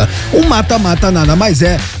Mata-Mata? O Mata-Mata nada mais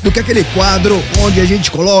é do que aquele quadro onde a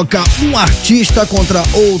gente coloca um artista contra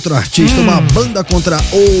outro artista, uma banda contra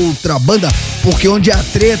outra banda, porque onde há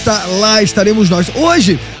treta, lá estaremos nós.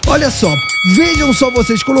 Hoje, olha só, vejam só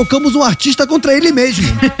vocês, colocamos um artista contra ele mesmo.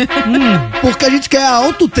 Porque a gente quer a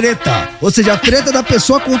autotreta, ou seja, a treta da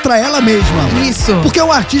pessoa contra ela mesma. Isso. Porque é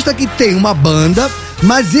um artista que tem uma banda,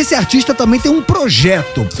 mas esse artista também tem um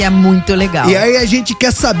projeto. Que é muito legal. E aí a gente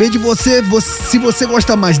quer saber de você se você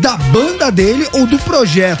gosta mais da banda dele ou do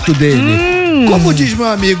projeto dele. Como diz meu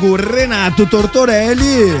amigo Renato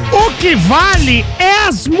Tortorelli, o que vale é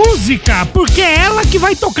as músicas, porque é ela que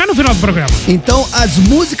vai tocar no final do programa. Então, as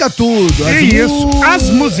músicas tudo. As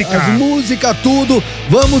músicas. As músicas tudo.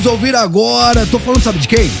 Vamos ouvir agora. Tô falando, sabe de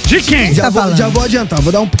quem? De quem? Já vou adiantar,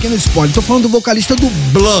 vou dar um pequeno spoiler. Tô falando do vocalista do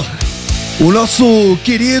Blur. O nosso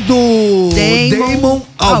querido Damon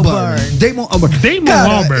Albarn. Damon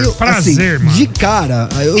Albarn, prazer, assim, mano. De cara,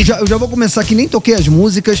 eu já vou começar aqui, nem toquei as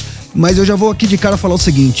músicas, mas eu já vou aqui de cara falar o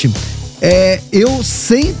seguinte. Eu,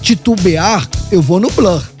 sem titubear, eu vou no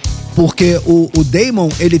Blur. Porque o Damon,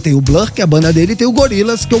 ele tem o Blur, que é a banda dele, e tem o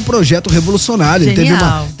Gorillaz, que é um projeto revolucionário. Ele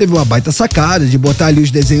teve uma baita sacada de botar ali os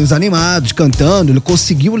desenhos animados, cantando. Ele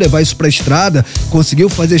conseguiu levar isso pra estrada, conseguiu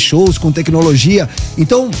fazer shows com tecnologia.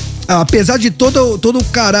 Então, apesar de todo o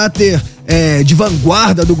caráter de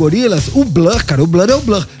vanguarda do Gorillaz, o Blur é o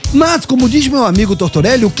Blur. Mas, como diz meu amigo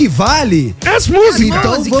Tortorelli, o que vale... é as músicas.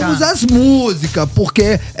 Então vamos às músicas,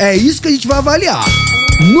 porque é isso que a gente vai avaliar.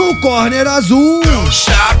 No Corner Azul...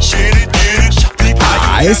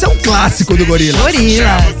 esse é um clássico do Gorillaz.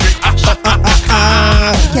 Gorillaz.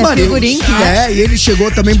 Que é figurinha, né? E ele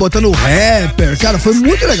chegou também botando o rapper. Cara, foi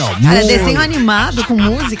muito legal. Cara, desenho animado com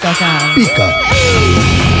música, cara. Pica.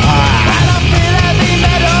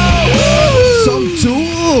 Song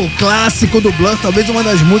 2, clássico do Blur, talvez uma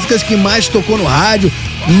das músicas que mais tocou no rádio,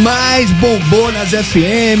 mais bombou nas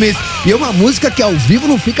FMs, e é uma música que ao vivo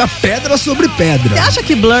não fica pedra sobre pedra. Você acha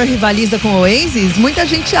que Blur rivaliza com o Oasis? Muita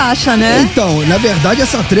gente acha, né? Então, na verdade,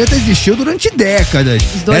 essa treta existiu durante décadas.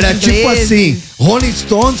 Era tipo assim, Rolling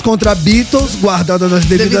Stones contra Beatles, guardada nas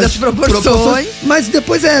devidas proporções. Mas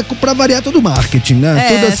depois pra variar todo o marketing, né?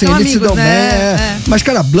 Tudo assim, eles se dão bem. Mas,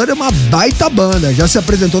 cara, Blur é uma baita banda. Já se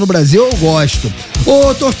apresentou no Brasil, eu gosto.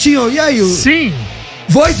 Ô, Tortinho, e aí? Sim.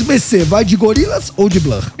 Voz BC, vai de Gorillaz ou de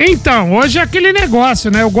Blur? Então, hoje é aquele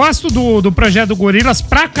negócio, né? Eu gosto do projeto do Gorillaz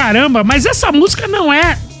pra caramba, mas essa música não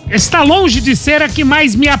está longe de ser a que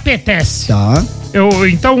mais me apetece. Tá. Eu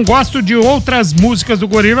então gosto de outras músicas do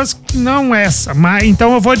Gorillaz, não essa, mas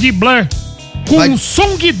então eu vou de Blur. Com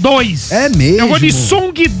Song 2. É mesmo? Eu vou de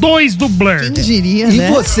Song 2 do Blur. Quem diria, né?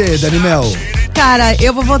 E você, Daniel? Cara,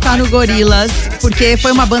 eu vou votar no Gorillaz, porque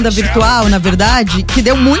foi uma banda virtual, na verdade, que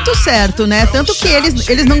deu muito certo, né? Tanto que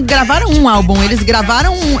eles não gravaram um álbum, eles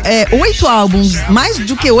gravaram 8 álbuns, mais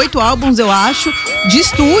do que 8 álbuns, eu acho, de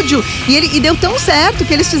estúdio. E deu tão certo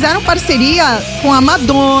que eles fizeram parceria com a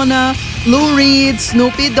Madonna, Lou Reed,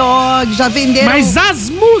 Snoop Dogg, já venderam... Mas as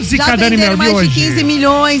músicas, já venderam mais de 15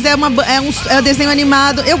 milhões, é um desenho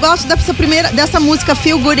animado. Eu gosto dessa música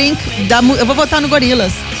Feel Good Inc. Eu vou votar no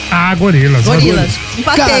Gorillaz. Ah, Gorillaz.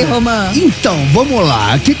 Empatei, cara, Romã. Então, vamos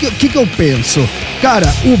lá. O que eu penso?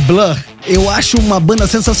 Cara, o Blur, eu acho uma banda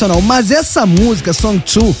sensacional, mas essa música, Song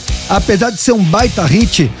 2, apesar de ser um baita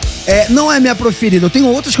hit, não é minha preferida. Eu tenho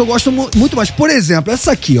outras que eu gosto muito mais. Por exemplo,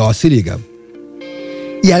 essa aqui, ó, se liga.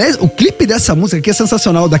 E aliás, o clipe dessa música aqui é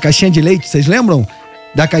sensacional, da caixinha de leite, vocês lembram?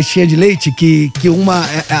 Da caixinha de leite, que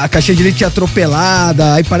a caixinha de leite é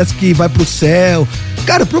atropelada, aí parece que vai pro céu.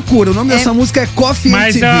 Cara, procura, o nome dessa música é Coffee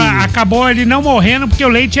Mas acabou ele não morrendo porque o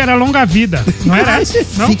leite era longa vida, não era essa?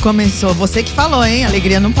 Não? Se começou, você que falou, hein?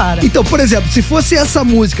 Alegria não para. Então, por exemplo, se fosse essa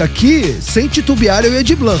música aqui, sem titubear, eu ia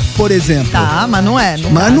de Blur, por exemplo. Tá, mas não é.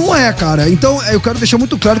 Não é, cara. Então, eu quero deixar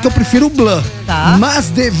muito claro que eu prefiro o Blur. Tá. Mas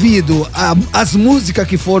devido às músicas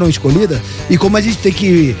que foram escolhidas, e como a gente tem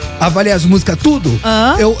que avaliar as músicas tudo,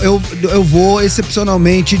 eu vou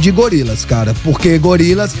excepcionalmente de Gorillaz, cara. Porque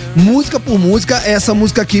Gorillaz, música por música, essa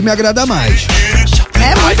música aqui me agrada mais.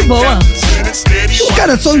 É muito boa.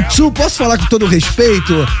 Cara, Song 2, posso falar com todo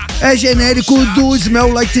respeito? É genérico do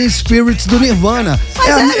Smell Like Teen Spirit do Nirvana.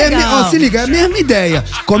 Se liga, é a mesma ideia.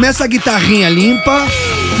 Começa a guitarrinha limpa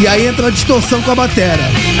e aí entra a distorção com a batera.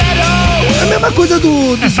 É a mesma coisa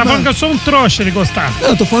do Você tá falando que eu sou um trouxa de gostar. Não,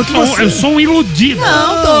 eu tô falando que eu sou um iludido.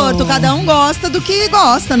 Não, Torto, cada um gosta do que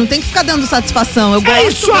gosta. Não tem que ficar dando satisfação. Eu gosto,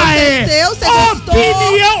 isso aí!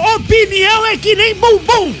 Opinião é que nem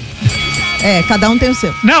bumbum. Cada um tem o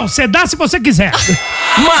seu. Não, você dá se você quiser.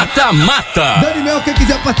 Mata-mata. Daniel, quem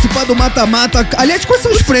quiser participar do mata-mata. Aliás, quais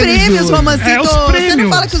são os prêmios? Romancito. Os prêmios. Você não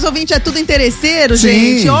fala que os ouvintes é tudo interesseiro,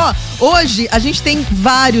 gente? Ó, hoje a gente tem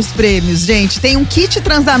vários prêmios, gente. Tem um kit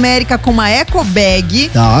Transamérica com uma eco bag,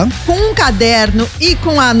 com um caderno e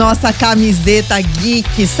com a nossa camiseta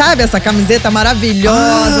geek. Sabe essa camiseta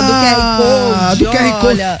maravilhosa do QR Code? Do QR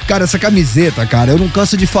Code. Cara, essa camiseta, cara, eu não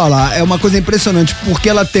canso de falar. É uma coisa impressionante, porque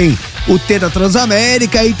ela tem o T da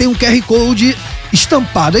Transamérica e tem um QR Code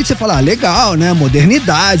estampado. Aí você fala, legal, né?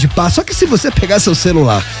 Modernidade, pá. Só que se você pegar seu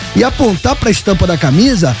celular e apontar pra estampa da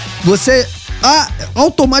camisa, você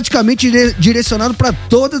automaticamente direcionado para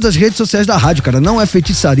todas as redes sociais da rádio, cara. Não é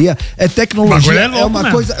feitiçaria, é tecnologia,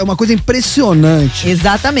 é uma coisa impressionante.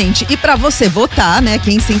 Exatamente. E para você votar, né,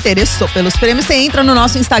 quem se interessou pelos prêmios, você entra no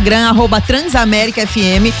nosso Instagram,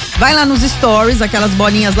 @TransamericaFM, vai lá nos stories, aquelas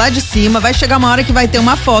bolinhas lá de cima, vai chegar uma hora que vai ter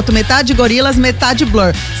uma foto, metade gorilas, metade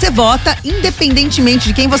blur. Você vota, independentemente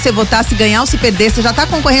de quem você votar, se ganhar ou se perder, você já tá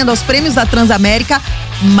concorrendo aos prêmios da Transamérica,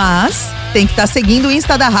 mas tem que estar seguindo o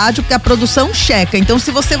Insta da rádio, porque a produção checa. Então,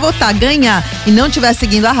 se você votar, ganhar e não estiver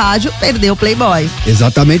seguindo a rádio, perdeu o Playboy.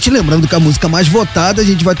 Exatamente. Lembrando que a música mais votada a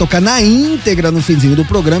gente vai tocar na íntegra no finzinho do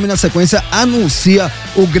programa e na sequência anuncia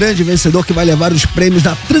o grande vencedor que vai levar os prêmios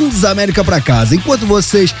da Transamérica pra casa. Enquanto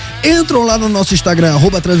vocês entram lá no nosso Instagram,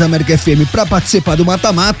 @TransamericaFM, pra participar do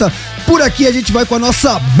Mata-Mata, por aqui a gente vai com a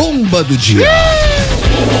nossa bomba do dia.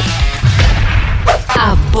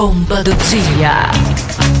 A bomba do dia.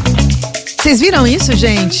 Vocês viram isso,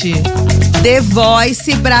 gente? The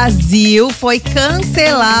Voice Brasil foi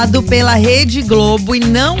cancelado pela Rede Globo e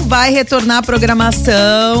não vai retornar à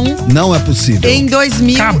programação. Não é possível. Em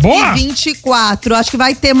 2024. Acho que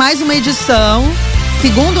vai ter mais uma edição.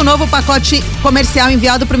 Segundo o novo pacote comercial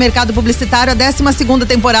enviado para o mercado publicitário, a 12ª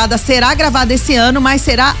temporada será gravada esse ano, mas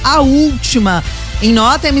será a última. Em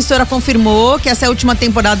nota, a emissora confirmou que essa é a última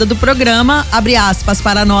temporada do programa, abre aspas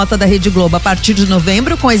para a nota da Rede Globo, a partir de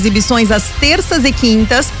novembro, com exibições às terças e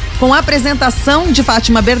quintas, com a apresentação de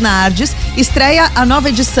Fátima Bernardes, estreia a nova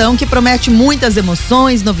edição que promete muitas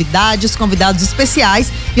emoções, novidades, convidados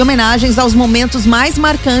especiais e homenagens aos momentos mais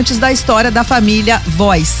marcantes da história da família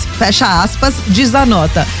Voice. Fecha aspas, diz a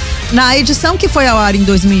nota. Na edição que foi ao ar em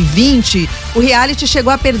 2020, o reality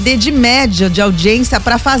chegou a perder de média de audiência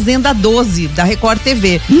para Fazenda 12, da Record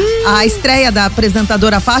TV. A estreia da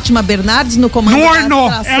apresentadora Fátima Bernardes no comando não da ornou,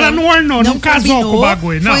 atração, ela não ornou, não casou com o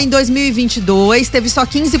bagulho, não. Foi em 2022, teve só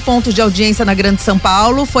 15 pontos de audiência na Grande São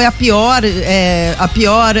Paulo, foi a pior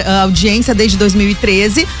audiência desde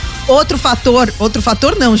 2013. Outro fator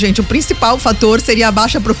não, gente, o principal fator seria a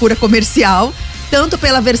baixa procura comercial, tanto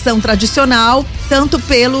pela versão tradicional, tanto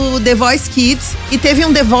pelo The Voice Kids. E teve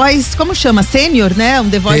um The Voice, como chama? Sênior, né? Um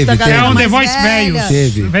The Voice da galera um mais The Voice velho.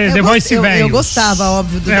 Teve. The Voice velho. Eu gostava,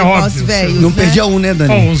 óbvio, do The Voice velho. Não perdia um, né,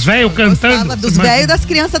 Dani? Pô, os velhos cantando. Dos velhos e das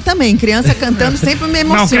crianças também. Criança cantando sempre me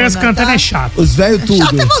emociona. Não, criança cantando tá? é chato. Os velhos tudo.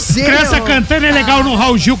 Chato é você. Criança cantando é legal no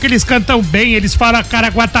Raul Gil, que eles cantam bem, eles falam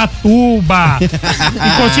Caraguatatuba,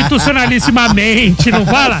 inconstitucionalissimamente, não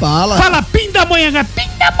fala? Fala Pindamonhangá.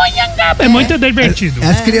 É muito divertido.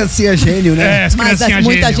 As criancinhas gênio, né? Mas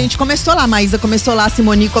muita gente começou lá, Maísa começou lá,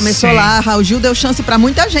 Simone começou lá, Raul Gil deu chance pra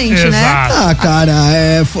muita gente, né? Ah, cara,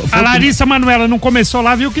 a Larissa Manoela não começou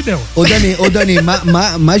lá, viu o que deu. Ô Dani,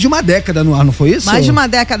 mais de uma década no ar, não foi isso? Mais de uma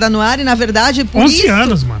década no ar e, na verdade, 11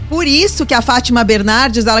 anos, mano. Por isso que a Fátima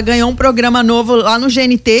Bernardes, ela ganhou um programa novo lá no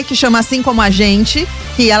GNT, que chama Assim Como a Gente,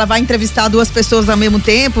 que ela vai entrevistar 2 pessoas ao mesmo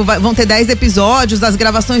tempo, vão ter 10 episódios, as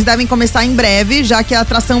gravações devem começar em breve, já que a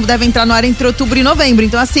atração deve entrar no ar entre outubro e novembro.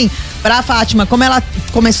 Então, assim, pra Fátima, como ela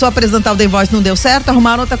começou a apresentar o The Voice, não deu certo,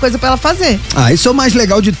 arrumaram outra coisa pra ela fazer. Ah, isso é o mais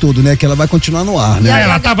legal de tudo, né? Que ela vai continuar no ar, né?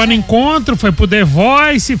 Ela tava no encontro, foi pro The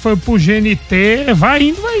Voice, foi pro GNT, vai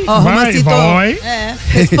indo. Vai.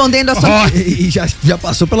 Respondendo a sua... E já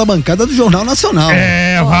passou pela bancada do Jornal Nacional.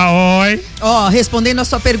 Vai. Respondendo a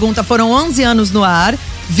sua pergunta, foram 11 anos no ar,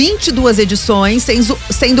 22 edições,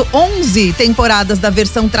 sendo 11 temporadas da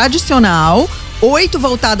versão tradicional, 8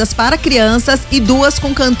 voltadas para crianças e 2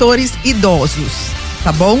 com cantores idosos.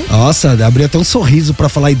 Tá bom? Nossa, abriu até um sorriso pra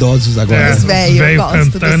falar idosos agora. Os velhos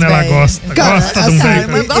cantando, ela gosta. Cara, gosta do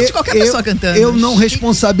velho. Eu gosto de qualquer pessoa cantando. Eu não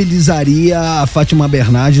responsabilizaria a Fátima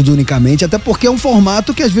Bernardes unicamente, até porque é um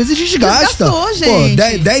formato que às vezes desgasta. Desgastou,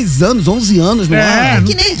 gente. 10 anos, 11 anos no ar. É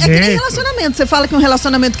que nem relacionamento. Você fala que um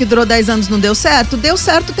relacionamento que durou 10 anos não deu certo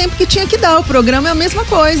o tempo que tinha que dar. O programa é a mesma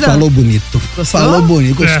coisa. Falou bonito. Gostou? Falou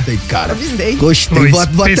bonito. Gostei, cara. Avisei. Gostei.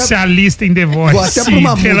 Vou especialista em The Voice. Vou até pra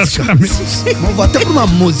uma música. Vou até pra uma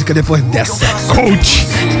música depois dessa. Coach.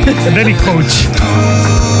 Dani Coach.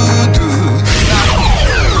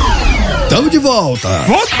 Tamo de volta.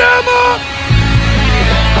 Voltamos!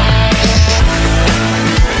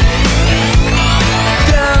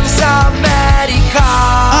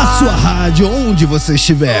 A sua rádio tarde, onde você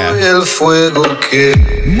estiver.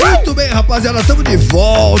 Muito bem, rapaziada, estamos de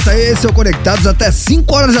volta. Esse é o Conectados até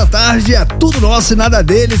 5 horas da tarde. É tudo nosso e nada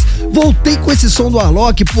deles. Voltei com esse som do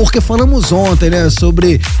Alok porque falamos ontem, né,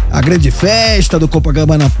 sobre a grande festa do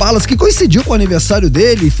Copacabana Palace, que coincidiu com o aniversário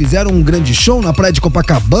dele. Fizeram um grande show na praia de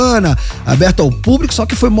Copacabana, aberto ao público, só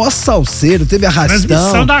que foi mó salseiro, teve arrastão.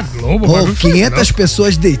 Transmissão da Globo, 500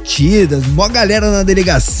 pessoas detidas, mó galera na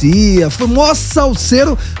delegacia, foi mó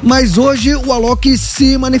salseiro, mas hoje o Alok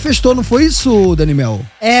se manifestou, não foi isso, Danimel?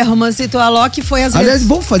 Romancito, o Alok foi às vezes...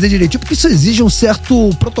 vamos fazer direitinho, porque isso exige um certo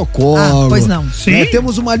protocolo. Pois não. Sim.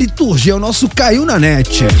 Temos uma liturgia, o nosso Caiu na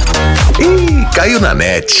Net. Caiu na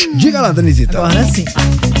Net. Diga lá, Danizita. Agora sim.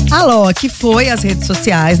 Alok foi às redes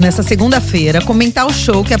sociais nessa segunda-feira comentar o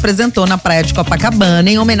show que apresentou na praia de Copacabana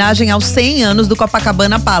em homenagem aos 100 anos do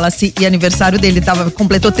Copacabana Palace, e aniversário dele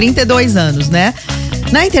completou 32 anos, né?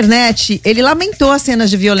 Na internet, ele lamentou as cenas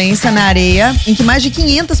de violência na areia, em que mais de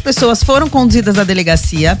 500 pessoas foram conduzidas à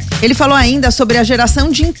delegacia. Ele falou ainda sobre a geração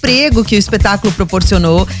de emprego que o espetáculo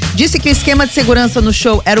proporcionou. Disse que o esquema de segurança no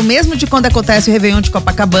show era o mesmo de quando acontece o Réveillon de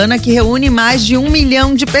Copacabana, que reúne mais de 1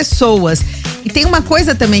 milhão de pessoas. E tem uma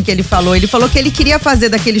coisa também que ele falou que ele queria fazer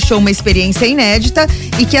daquele show uma experiência inédita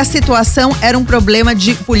e que a situação era um problema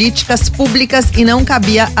de políticas públicas e não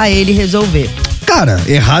cabia a ele resolver. Cara,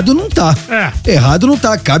 errado não tá. Errado não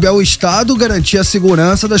tá. Cabe ao Estado garantir a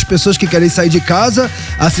segurança das pessoas que querem sair de casa,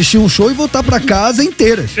 assistir um show e voltar pra casa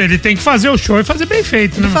inteiras. Ele tem que fazer o show e fazer bem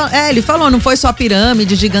feito, né? Ele falou, não foi só a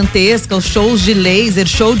pirâmide gigantesca, os shows de laser,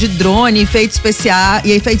 show de drone, efeitos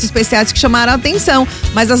especiais que chamaram a atenção,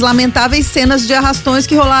 mas as lamentáveis cenas de arrastões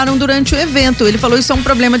que rolaram durante o evento. Ele falou, isso é um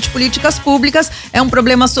problema de políticas públicas, é um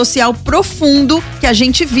problema social profundo que a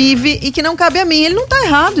gente vive e que não cabe a mim. Ele não tá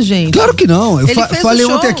errado, gente. Claro que não. Eu falei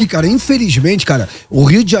ontem aqui, cara, infelizmente, cara, o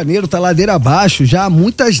Rio de Janeiro tá ladeira abaixo já há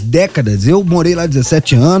muitas décadas. Eu morei lá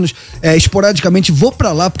 17 anos, esporadicamente vou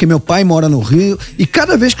pra lá porque meu pai mora no Rio, e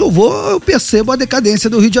cada vez que eu vou eu percebo a decadência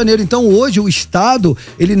do Rio de Janeiro. Então hoje o Estado,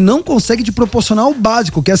 ele não consegue te proporcionar o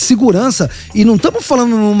básico, que é a segurança, e não estamos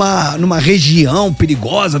falando numa região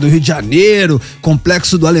perigosa do Rio de Janeiro,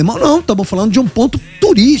 complexo do Alemão, não, estamos falando de um ponto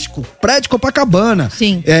turístico, praia de Copacabana.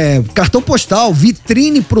 Sim. Cartão postal,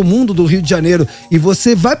 vitrine pro mundo do Rio de Janeiro, e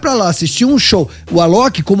você vai pra lá assistir um show. O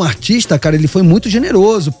Alok, como artista, cara, ele foi muito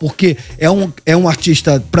generoso, porque é um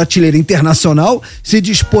artista prateleira internacional, se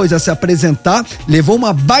dispôs a se apresentar, levou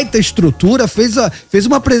uma baita estrutura, fez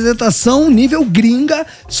uma apresentação nível gringa,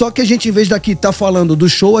 só que a gente, em vez daqui tá falando do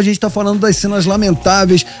show, a gente tá falando das cenas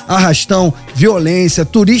lamentáveis, arrastão, violência,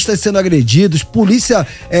 turistas sendo agredidos, polícia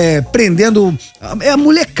prendendo a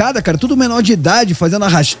molecada, cara, tudo menor de idade fazendo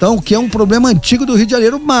arrastão, que é um problema antigo do Rio de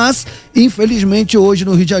Janeiro, mas infelizmente hoje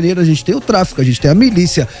no Rio de Janeiro a gente tem o tráfico, a gente tem a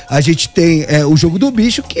milícia, a gente tem o jogo do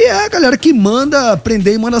bicho, que é a galera que manda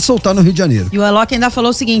prender e manda soltar no Rio de Janeiro. E o Alok ainda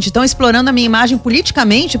falou o seguinte: estão explorando a minha imagem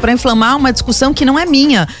politicamente para inflamar uma discussão que não é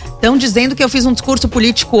minha. Estão dizendo que eu fiz um discurso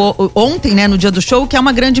político ontem, né, no dia do show, que é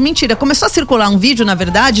uma grande mentira. Começou a circular um vídeo, na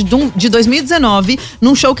verdade, de 2019,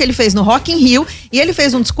 num show que ele fez no Rock in Rio, e ele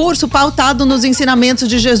fez um discurso pautado nos ensinamentos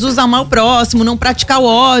de Jesus: amar o próximo, não praticar o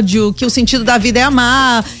ódio, que o sentido da vida é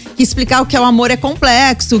amar, que explicar o que é o amor é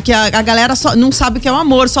complexo, que a galera só não sabe o que é o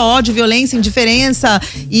amor, só ódio, violência, indiferença,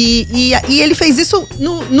 e ele fez isso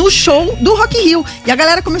no show do Rock in Rio, e a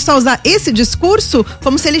galera começou a usar esse discurso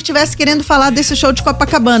como se ele estivesse querendo falar desse show de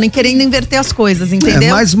Copacabana e querendo inverter as coisas,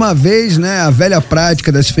 entendeu? Mais uma vez, né, a velha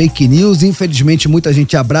prática das fake news. Infelizmente muita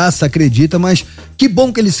gente abraça, acredita, mas que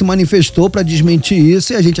bom que ele se manifestou pra desmentir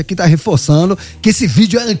isso, e a gente aqui tá reforçando que esse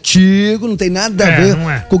vídeo é antigo, não tem nada a ver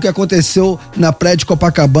com o que aconteceu na praia de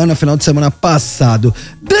Copacabana no final de semana passado.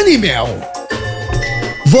 Danimel,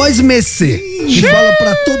 voz Messê, que fala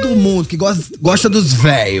pra todo mundo, que gosta dos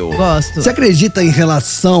velhos. Gosto. Você acredita em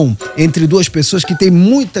relação entre duas pessoas que tem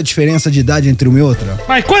muita diferença de idade entre uma e outra?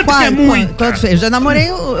 Mas quanto que é muito? Eu já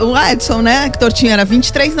namorei o Edson, né? Que Tortinho era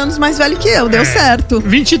 23 anos mais velho que eu, deu certo.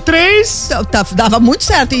 23? Dava muito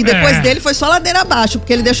certo, e depois dele foi só ladeira abaixo,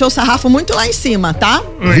 porque ele deixou o sarrafo muito lá em cima, tá?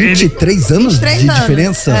 23 anos de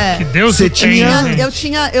diferença? Que Deus você tinha...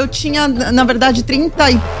 Eu tinha, na verdade,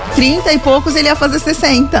 30 e poucos, ele ia fazer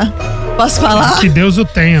 60. Posso falar? Que Deus o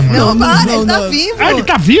tenha, mano. Ele tá vivo. Ah, ele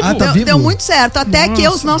tá vivo? Tá vivo? Deu muito certo. Até que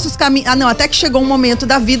os nossos caminhos... até que chegou um momento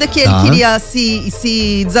da vida que ele queria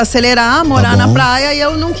se desacelerar, morar na praia, e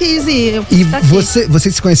eu não quis ir. E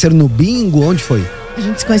vocês se conheceram no bingo? Onde foi? A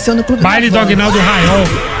gente se conheceu no Clube Baile do Aguinaldo Raiol.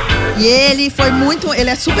 E ele foi muito... Ele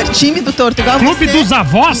é super tímido, Torto, igual Clube você. dos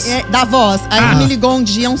avós? Da voz. Aí ele me ligou um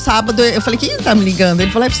dia, um sábado, eu falei, quem tá me ligando?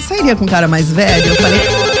 Ele falou, você sairia com um cara mais velho? Eu falei...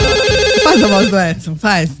 Faz a voz do Edson,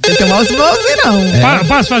 faz. Você tem uma voz não.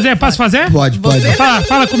 Posso fazer? Pode.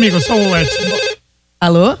 Fala comigo, eu sou o Edson.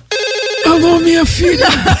 Alô? Alô, minha filha.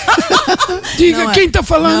 Diga, quem tá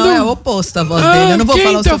falando? Não, é o oposto a voz dele. Eu não vou quem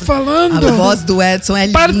falar tá falando? A voz do Edson é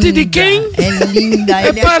linda. Parte de quem? É linda.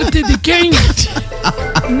 Parte de quem?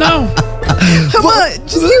 Não.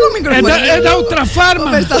 Desliga o microfone. É da Ultra Farma?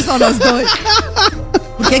 Conversar só nós dois.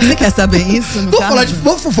 Por que você quer saber isso?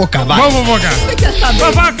 Vamos fofocar, vai. Vamos fofocar. Você quer saber?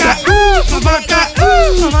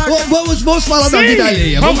 Vamos falar da vida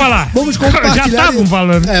alheia. Vamos falar. Vamos compartilhar. Já estavam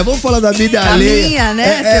falando. Vamos falar da vida alheia. Minha,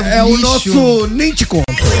 né? É o nosso Nem Te Conto.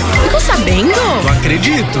 Ficou sabendo? Não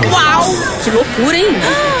acredito. Uau, que loucura, hein?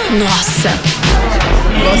 Nossa.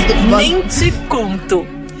 Nem te conto.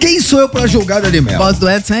 Quem sou eu pra julgar da de Mel? A voz do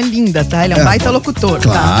Edson é linda, tá? Ele é um baita locutor,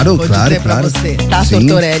 claro, tá? Vou claro, dizer pra você, tá, Sim.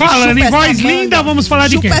 Tortorelli? Falando em voz linda, vamos falar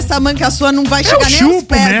de quem? Chupa essa manga, a sua não vai chegar nem aos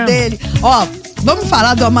pés dele. Ó, vamos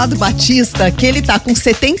falar do Amado Batista, que ele tá com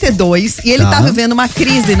 72 e ele tá vivendo uma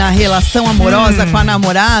crise na relação amorosa com a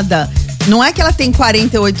namorada. Não é que ela tem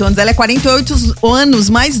 48 anos, ela é 48 anos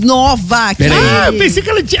mais nova que ele. Eu pensei que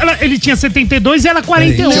ele tinha 72 e ela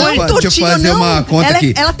 48. Deixa eu fazer uma conta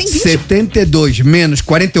aqui. Ela tem 20. 72 menos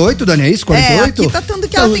 48, Dani, é isso? 48? Aqui tá tanto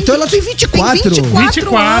que ela tem então ela tem 24. Tem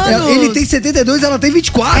 24 anos. Ele tem 72, ela tem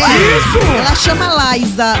 24. Isso! Ela chama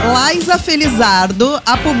Laísa Felizardo,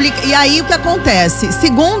 e aí o que acontece?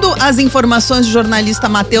 Segundo as informações do jornalista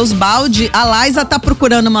Matheus Baldi, a Laísa tá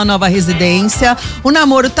procurando uma nova residência, o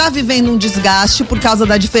namoro tá vivendo um desgaste por causa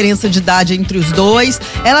da diferença de idade entre os dois.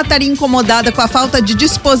 Ela estaria incomodada com a falta de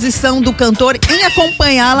disposição do cantor em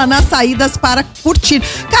acompanhá-la nas saídas para curtir.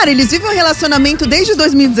 Cara, eles vivem um relacionamento desde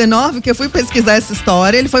 2019, que eu fui pesquisar essa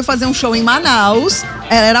história. Ele foi fazer um show em Manaus,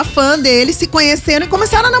 ela era fã dele, se conheceram e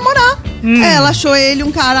começaram a namorar. Ela achou ele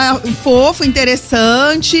um cara fofo,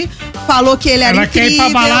 interessante, falou que ele era incrível. Ela quer ir pra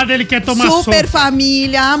balada, ele quer tomar super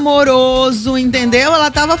família, amoroso, entendeu?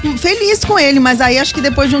 Ela tava feliz com ele, mas aí acho que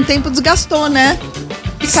depois de um tempo desgastou,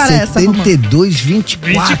 que cara é essa, 72,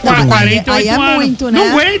 24. 48 aí é anos. muito, né?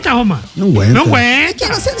 Não aguenta, Romã. Não aguenta. É que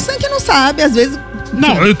você que não sabe, às vezes.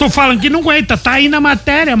 Não, eu tô falando que não aguenta, tá aí na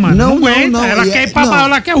matéria, mano. Não aguenta. Ela quer ir pra balada,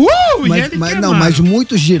 ela quer. Mas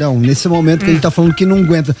muitos dirão, nesse momento que ele tá falando que não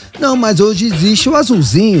aguenta. Não, mas hoje existe o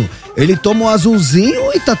azulzinho. Ele toma o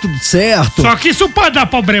azulzinho e tá tudo certo. Só que isso pode dar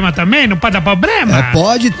problema também? Não pode dar problema?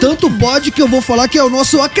 Pode, tanto pode que eu vou falar que é o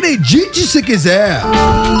nosso Acredite Se Quiser.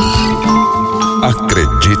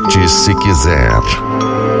 Acredite se quiser.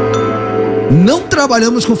 Não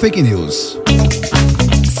trabalhamos com fake news.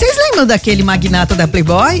 Vocês lembram daquele magnata da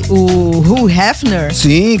Playboy, o Hugh Hefner?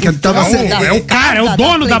 Sim, que tava é o cara, é o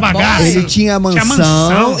dono da bagaça. Ele tinha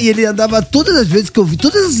mansão e ele andava, todas as vezes que eu vi,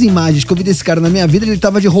 todas as imagens que eu vi desse cara na minha vida, ele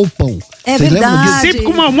tava de roupão. É verdade. Sempre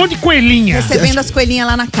com um monte de coelhinha. Recebendo as coelhinhas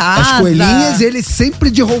lá na casa. As coelhinhas, ele sempre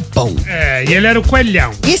de roupão. E ele era o coelhão.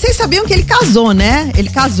 E vocês sabiam que ele casou, né? Ele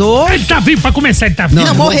casou. Ele tá vivo, pra começar, ele tá vivo.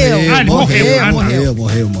 Não, morreu.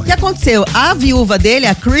 Morreu. O que aconteceu? A viúva dele,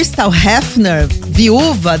 a Crystal Hefner,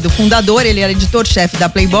 viúva do fundador, ele era editor-chefe da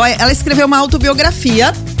Playboy, ela escreveu uma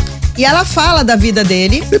autobiografia e ela fala da vida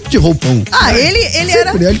dele. Sempre de roupão. Ele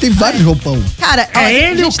era... Ele tem vários roupão. Cara,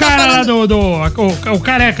 ele o cara lá o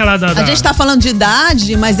careca lá da... A gente tá falando de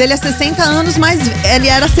idade, mas ele é 60 anos mais... Ele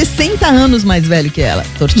era 60 anos mais velho que ela.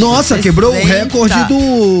 Nossa, quebrou o recorde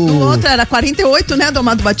do outro, era 48, né, do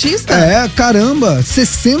Amado Batista? Caramba,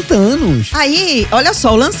 60 anos. Aí, olha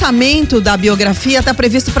só, o lançamento da biografia tá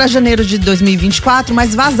previsto pra janeiro de 2024,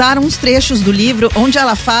 mas vazaram uns trechos do livro onde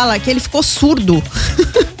ela fala que ele ficou surdo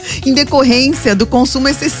em decorrência do consumo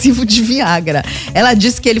excessivo de Viagra. Ela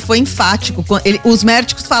disse que ele foi enfático. Os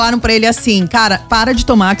médicos falaram pra ele assim, cara, para de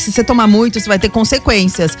tomar, que se você tomar muito, você vai ter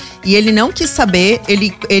consequências. E ele não quis saber,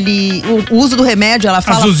 o uso do remédio, ela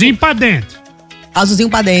fala... Azulzinho pra dentro. Azulzinho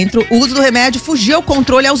pra dentro. O uso do remédio fugia ao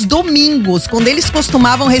controle aos domingos, quando eles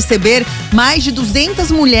costumavam receber mais de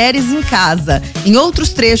 200 mulheres em casa. Em outros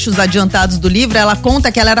trechos adiantados do livro, ela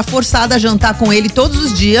conta que ela era forçada a jantar com ele todos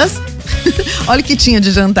os dias. Olha o que tinha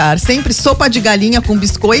de jantar. Sempre sopa de galinha com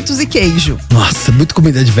biscoitos e queijo. Nossa, muito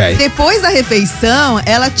comida de velho. Depois da refeição,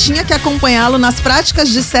 ela tinha que acompanhá-lo nas práticas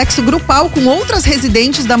de sexo grupal com outras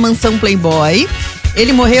residentes da mansão Playboy.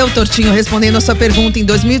 Ele morreu, Tortinho, respondendo a sua pergunta, em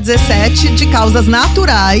 2017, de causas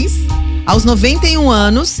naturais, aos 91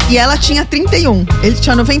 anos, e ela tinha 31. Ele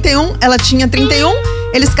tinha 91, ela tinha 31.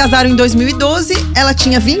 Eles casaram em 2012, ela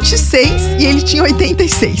tinha 26 e ele tinha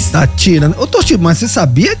 86. Tá tirando. Ô, Tortinho, mas você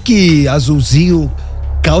sabia que azulzinho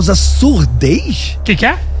causa surdez? O que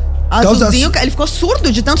é? Azulzinho, ele ficou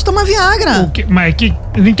surdo de tanto tomar Viagra.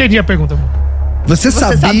 Não entendi a pergunta. Você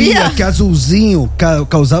sabia que azulzinho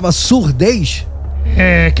causava surdez?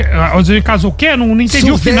 Você casou o quê? Não entendi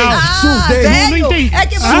Surdez, o final. Surdez. Não entendi. É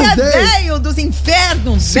que você é velho dos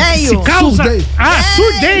infernos, Se velho. causa... Surdez.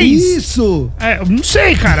 Surdez. Isso. Não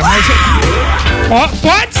sei, cara, mas...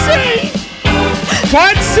 Pode ser, hein?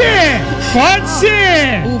 Pode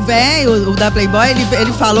ser. O velho, o da Playboy,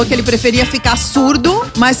 ele falou que ele preferia ficar surdo,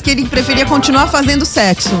 mas que ele preferia continuar fazendo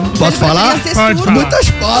sexo. Posso falar? Ser Pode surdo. falar. Muitas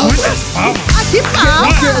palmas. Que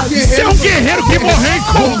palma. Você é um guerreiro que morreu em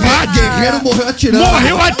combate. Guerreiro morreu atirando.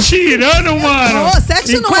 Morreu atirando, mano. Ô,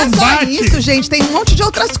 sexo não é só isso, gente. Tem um monte de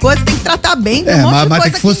outras coisas. Tem que tratar bem. Tem um monte de mas coisa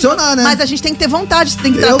tem que funcionar, né? Mas a gente tem que ter vontade,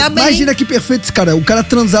 tem que tratar bem. Imagina que perfeito esse cara. O cara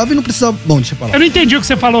transava e não precisava... Bom, deixa eu falar. Eu não entendi o que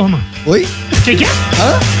você falou, irmão. Oi? O que é?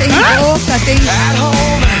 Tem boca, tem...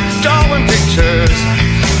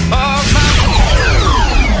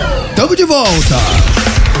 Tamo de volta.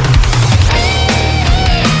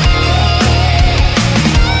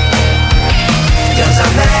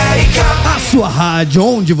 A sua rádio,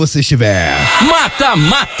 onde você estiver.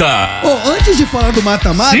 Mata-mata. Antes de falar do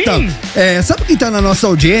mata-mata, sabe quem tá na nossa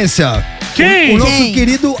audiência? Quem? O nosso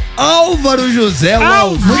querido Álvaro José.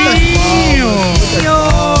 Alvinho.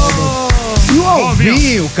 E o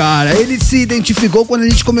Alvinho, cara, ele se identificou quando a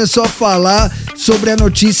gente começou a falar sobre a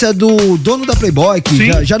notícia do dono da Playboy,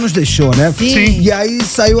 que já nos deixou, né? Sim. E aí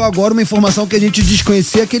saiu agora uma informação que a gente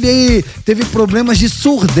desconhecia, que ele teve problemas de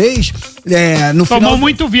surdez. No Tomou final...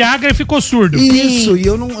 muito Viagra e ficou surdo. Isso, e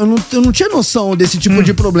eu não tinha noção desse tipo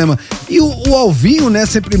de problema. E o Alvinho, né,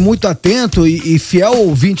 sempre muito atento e fiel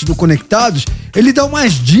ouvinte do Conectados, ele dá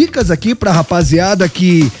umas dicas aqui pra rapaziada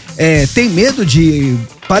que tem medo de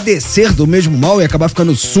padecer do mesmo mal e acabar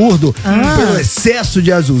ficando surdo pelo excesso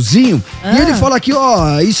de azulzinho. E ele fala aqui,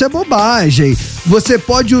 isso é bobagem. Você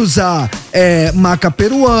pode usar maca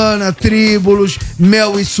peruana, tríbulos,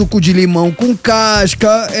 mel e suco de limão com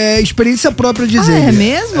casca, experiência própria de dizer. É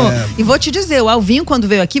mesmo? E vou te dizer, o Alvinho, quando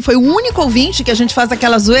veio aqui, foi o único ouvinte que a gente faz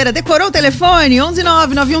aquela zoeira. Decorou o telefone?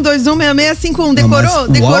 11991216651. Decorou?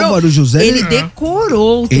 O Álvaro José... Ele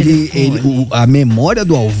decorou o telefone. A memória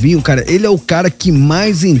do Alvinho, cara, ele é o cara que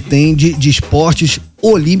mais entende de esportes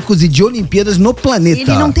olímpicos e de Olimpíadas no planeta.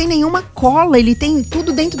 Ele não tem nenhuma cola, ele tem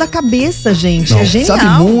tudo dentro da cabeça, gente. É genial.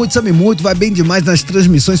 Sabe muito, vai bem demais nas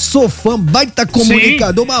transmissões. Sou fã, baita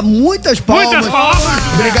comunicador, mas muitas palmas. Muitas palmas.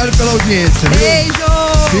 Obrigado pela audiência. Beijo.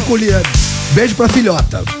 Fico lindo. Beijo pra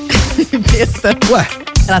filhota. Besta. Ué.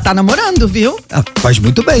 Ela tá namorando, viu? Faz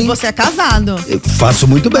muito bem. Você é casado. Eu faço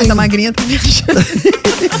muito bem. Mas a magrinha tá viajando.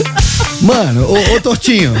 Mano, ô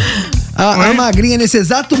Tortinho, a magrinha nesse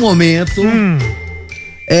exato momento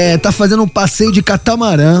tá fazendo um passeio de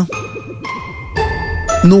catamarã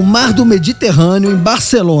no mar do Mediterrâneo, em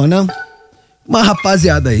Barcelona. Uma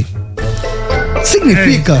rapaziada aí.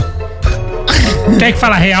 Significa? Quer que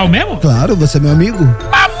fala real mesmo? Claro, você é meu amigo.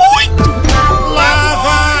 Mas muito! Lá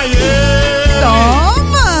vai ele!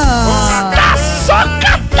 Toma! Tá só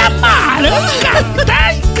catamarã,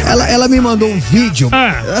 Ela me mandou um vídeo.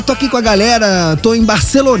 Eu tô aqui com a galera, tô em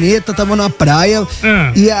Barceloneta, tava na praia.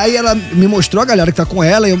 E aí ela me mostrou a galera que tá com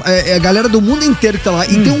ela. É a galera do mundo inteiro que tá lá.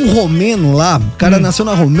 E tem um romeno lá, o cara nasceu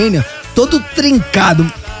na Romênia, todo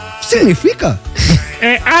trincado. Significa?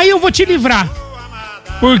 Aí eu vou te livrar.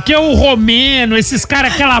 Porque o romeno, esses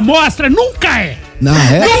caras que ela mostra, nunca é. Não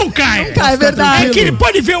é? Nunca é. Nunca é verdade. É que ele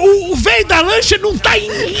pode ver, o velho da lancha não tá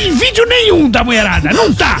em vídeo nenhum da mulherada.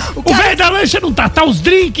 Não tá. O velho da lancha não tá. Tá os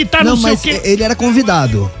drinks, tá não sei o quê. Ele era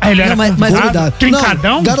convidado. Ele era convidado?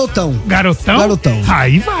 Trincadão? Não, garotão. Garotão?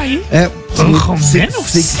 Aí vai. O romeno?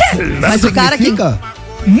 Mas o cara que...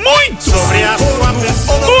 Muito!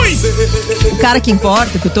 Muito! O cara que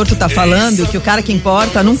importa, que o Torto tá falando, que o cara que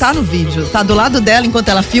importa não tá no vídeo. Tá do lado dela enquanto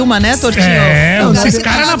ela filma, né, Tortinho? Esses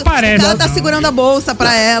caras não aparecem. Ela tá segurando a bolsa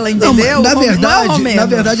pra ela, entendeu? Na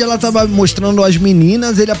verdade, ela tava mostrando as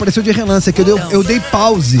meninas, ele apareceu de relance, que eu dei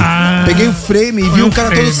pause. Peguei o frame e vi um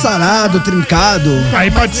cara todo sarado, trincado.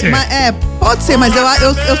 Aí pode ser. Pode ser, mas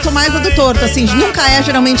eu sou mais a do Torto, assim, nunca é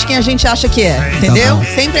geralmente quem a gente acha que é, entendeu? Tá.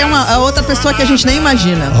 Sempre é a outra pessoa que a gente nem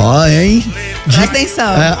imagina. Hein? Presta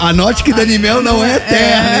atenção. Anote que Danimel não é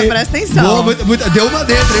eterna. Presta atenção. Deu uma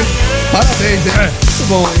dentro, hein? Parabéns, hein? Muito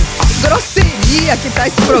bom, hein? Grosseria que tá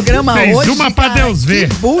esse programa Fez hoje. Uma pra Deus ver.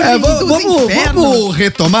 Vamos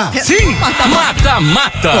retomar? Sim!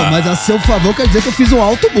 Mata-mata! Mas a seu favor quer dizer que eu fiz um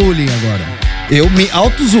auto-bullying agora. Eu me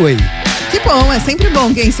auto-zoei. Que bom, é sempre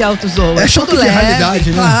bom quem se auto-zoa. É choque de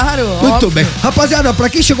realidade, né? Claro, muito óbvio. bem. Rapaziada, pra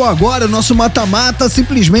quem chegou agora, o nosso mata-mata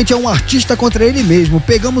simplesmente é um artista contra ele mesmo.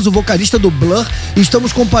 Pegamos o vocalista do Blur e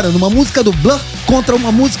estamos comparando uma música do Blur contra uma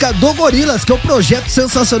música do Gorillaz, que é o projeto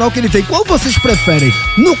sensacional que ele tem. Qual vocês preferem?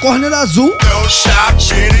 No corner azul,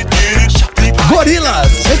 Gorilas!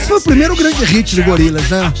 Esse foi o primeiro grande hit do Gorilas,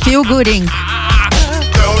 né? Feel Good Inc.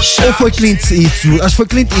 Ou foi Clint Eastwood? Acho que foi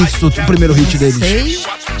Clint Eastwood o primeiro hit deles.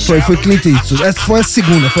 Sei. Foi Clint Eastwood. Essa foi a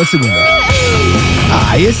segunda,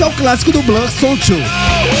 esse é o clássico do Blood Song 2.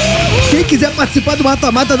 Quem quiser participar do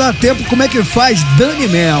Mata-Mata dá tempo, como é que faz? Dani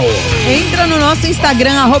Mel. Entra no nosso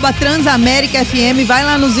Instagram, @TransaméricaFM, vai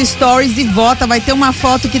lá nos stories e vota. Vai ter uma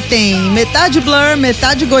foto que tem metade Blur,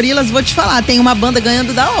 metade Gorilas. Vou te falar, tem uma banda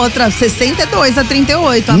ganhando da outra,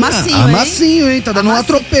 62-38, amassinho, hein? Amassinho, hein? Tá dando um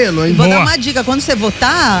atropelo, hein? Vou dar uma dica, quando você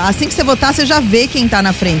votar, assim que você votar, você já vê quem tá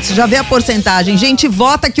na frente, você já vê a porcentagem. Gente,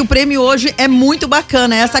 vota que o prêmio hoje é muito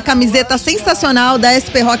bacana, essa camiseta sensacional da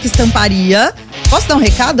SP Rock Estamparia. Posso dar um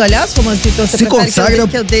recado, aliás, Romancito? Você se consagra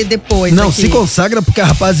que eu dei depois? Não, aqui? Se consagra porque a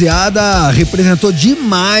rapaziada representou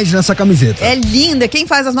demais nessa camiseta. É linda. Quem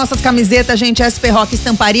faz as nossas camisetas, gente, é a SP Rock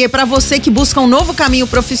Estamparia. E pra você que busca um novo caminho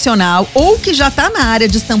profissional ou que já tá na área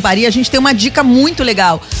de estamparia, a gente tem uma dica muito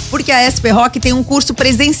legal. Porque a SP Rock tem um curso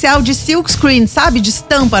presencial de silkscreen, sabe? De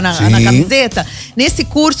estampa na camiseta. Nesse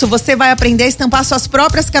curso, você vai aprender a estampar suas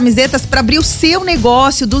próprias camisetas para abrir o seu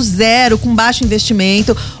negócio do zero, com baixo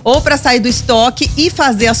investimento, ou para sair do estoque e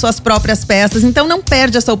fazer as suas próprias peças. Então não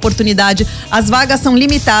perde essa oportunidade. As vagas são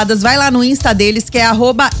limitadas. Vai lá no Insta deles, que é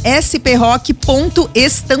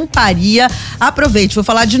 @sprock.estamparia. Aproveite, vou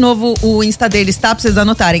falar de novo o Insta deles, tá? Pra vocês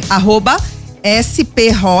anotarem.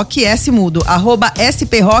 @sprock, S mudo,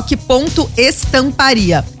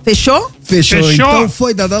 @sprock.estamparia. Fechou? Fechou. Então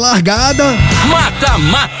foi dada a largada.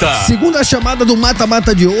 Mata-Mata. Segunda chamada do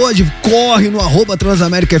Mata-Mata de hoje. Corre no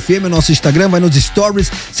 @TransaméricaFM, nosso Instagram, vai nos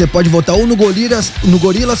stories. Você pode votar ou no Gorilas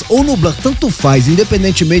ou no Blur. Tanto faz,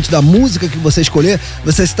 independentemente da música que você escolher,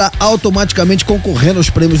 você está automaticamente concorrendo aos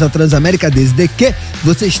prêmios da Transamérica, desde que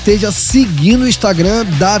você esteja seguindo o Instagram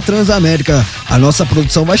da Transamérica. A nossa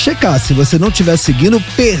produção vai checar. Se você não estiver seguindo,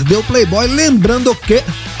 perdeu o Playboy. Lembrando que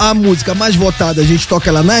a música mais votada a gente toca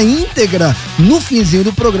ela na íntegra no finzinho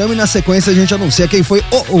do programa e na sequência a gente anuncia quem foi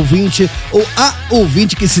o ouvinte ou a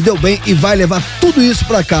ouvinte que se deu bem e vai levar tudo isso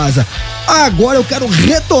pra casa. Agora eu quero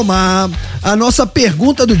retomar a nossa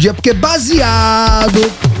pergunta do dia, porque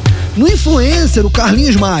baseado no influencer, o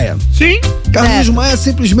Carlinhos Maia. Sim. Carlinhos Maia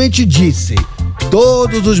simplesmente disse: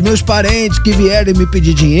 todos os meus parentes que vierem me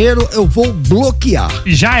pedir dinheiro, eu vou bloquear.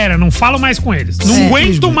 E já era, não falo mais com eles. Não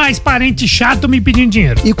aguento mais parente chato me pedindo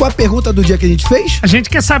dinheiro. E qual a pergunta do dia que a gente fez? A gente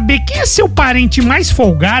quer saber quem é seu parente mais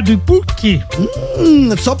folgado e por quê.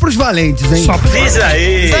 Só pros valentes, hein? Só pros... Diz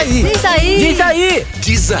aí. Diz aí. Diz aí. Diz aí.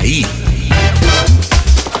 Diz aí.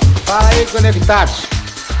 Fala aí, Conectados.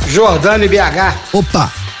 Jordano e BH. Opa.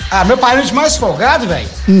 Meu parente mais folgado, velho.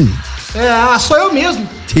 Sou eu mesmo.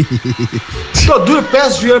 Tô duro,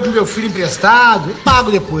 peço dinheiro pro meu filho emprestado e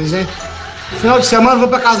pago depois, né? Final de semana vou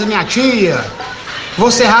pra casa da minha tia, vou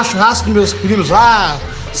serrar churrasco dos meus primos lá,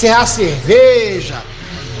 serrar cerveja,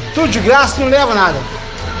 tudo de graça, não levo nada.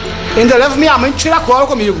 Ainda levo minha mãe de tiracolo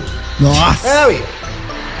comigo. Nossa! Ué.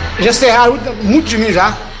 Já serraram muito de mim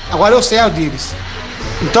já, agora eu serro deles.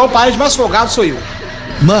 Então o parente mais folgado sou eu.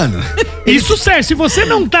 Mano, isso serve. Se você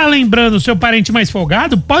não tá lembrando o seu parente mais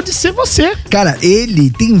folgado, pode ser você. Cara,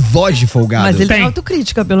 ele tem voz de folgado. Mas ele tem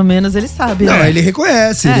autocrítica, pelo menos ele sabe. Não, ele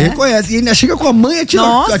reconhece, ele reconhece. E ainda chega com a mãe a tira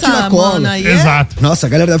cola. Exato. Nossa, a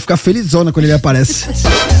galera deve ficar felizona quando ele aparece.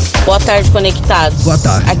 Boa tarde, Conectados. Boa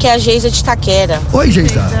tarde. Aqui é a Geisa de Taquera. Oi,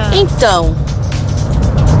 Geisa. Então,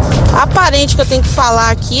 a parente que eu tenho que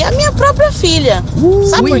falar aqui é a minha própria filha.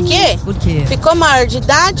 Sabe por quê? Por quê? Ficou maior de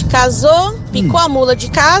idade, casou, picou a mula de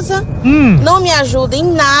casa, não me ajuda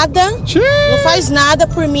em nada, não faz nada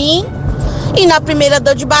por mim. E na primeira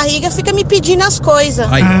dor de barriga fica me pedindo as coisas.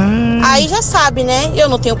 Aí já sabe, né? Eu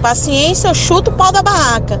não tenho paciência, eu chuto o pau da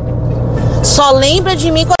barraca. Só lembra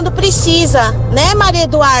de mim quando precisa, né, Maria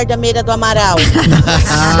Eduarda Meira do Amaral?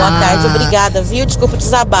 Boa tarde, obrigada, viu? Desculpa o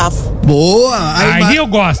desabafo. Boa! Aí eu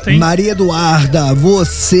gosto, hein? Maria Eduarda,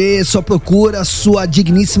 você só procura sua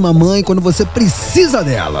digníssima mãe quando você precisa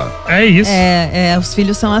dela. É isso. Os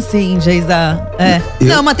filhos são assim, Geisa.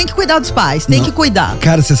 Não, mas tem que cuidar dos pais, tem que cuidar.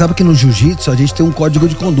 Cara, você sabe que no jiu-jitsu a gente tem um código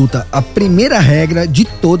de conduta. A primeira regra de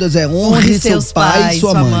todas é honre seu pai e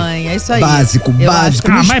sua mãe. É isso aí. Básico. Mas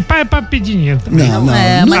pai é pra pedir dinheiro também.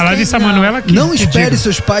 Não. A Larissa Manoela aqui. Não espere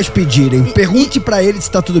seus pais pedirem. Pergunte pra eles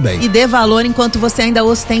se tá tudo bem. E dê valor enquanto você ainda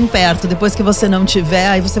os tem perto. Depois que você não tiver,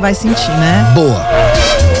 aí você vai sentir, né? Boa.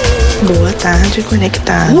 Boa tarde,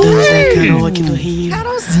 Conectados. É Carol aqui do Rio.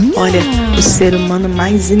 Carolzinha. Olha, o ser humano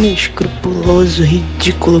mais inescrupuloso,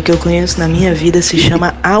 ridículo que eu conheço na minha vida se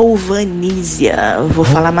chama Alvanísia. Vou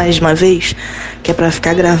falar mais uma vez, que é pra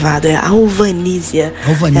ficar gravado. É Alvanísia.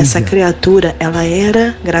 Essa criatura, ela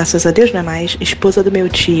era, graças a Deus não é mais, esposa do meu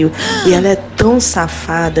tio. E ela é tão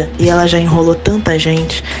safada e ela já enrolou tanta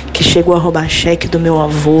gente que chegou a roubar cheque do meu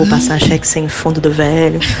avô, passar cheque sem fundo do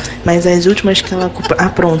velho. Mas as últimas que ela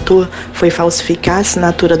aprontou foi falsificar a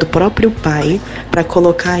assinatura do próprio pai para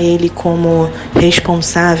colocar ele como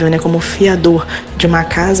responsável, né, como fiador de uma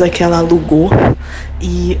casa que ela alugou,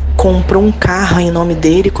 e comprou um carro em nome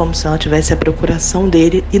dele, como se ela tivesse a procuração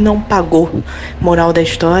dele, e não pagou. Moral da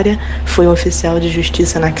história, foi um oficial de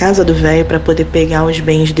justiça na casa do velho para poder pegar os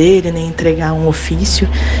bens dele, né, entregar um ofício,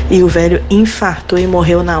 e o velho infartou e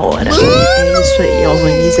morreu na hora. É isso aí, a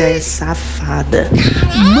Alvanísia é safada.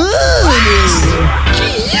 Mano!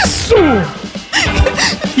 Que isso?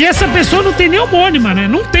 E essa pessoa não tem nem homônima, né?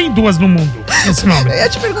 Não tem duas no mundo, esse nome. Eu ia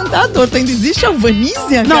te perguntar, doutor, ainda existe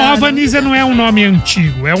Alvanísia? Não, Alvanísia não é um nome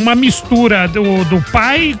antigo. É uma mistura do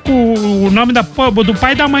pai com o nome do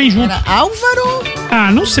pai e da mãe junto. Era Álvaro?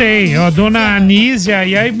 Ah, não sei. A dona Anísia,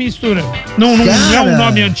 e aí mistura. Não é um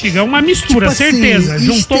nome antigo, é uma mistura, tipo certeza. Assim,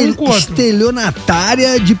 juntou um com o outro.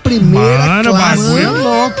 Estelionatária de primeira classe. Bagulho é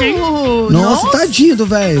louco, hein? Nossa, tadinho do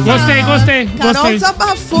velho. Gostei. Carol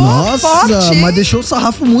desabafou. Nossa, forte, mas deixou o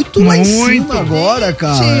sarrafo muito lá em cima agora,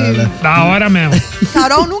 cara. Da hora mesmo.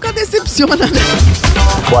 Carol nunca decepciona.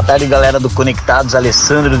 Boa tarde, galera do Conectados.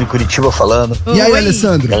 Alessandro de Curitiba falando. E aí,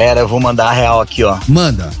 Alessandro? Galera, eu vou mandar a real aqui, ó.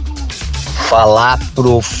 Manda. Falar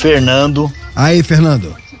pro Fernando. Aí,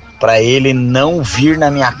 Fernando. Pra ele não vir na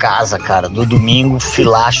minha casa, cara, no domingo,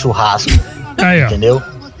 filar churrasco. Aí, ó. Entendeu?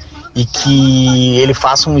 E que ele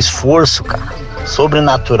faça um esforço, cara,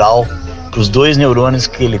 sobrenatural pros 2 neurônios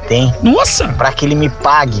que ele tem. Nossa! Pra que ele me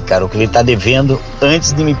pague, cara, o que ele tá devendo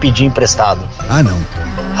antes de me pedir emprestado. Ah, não.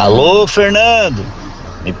 Alô, Fernando!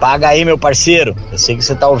 Me paga aí, meu parceiro. Eu sei que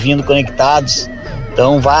você tá ouvindo Conectados.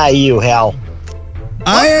 Então vai aí, o real.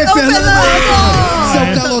 Aê, Fernando!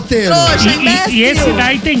 Seu caloteiro! E esse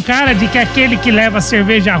daí tem cara de que é aquele que leva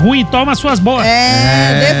cerveja ruim e toma suas boas.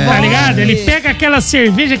 Devolve. Tá ligado? Ele pega aquela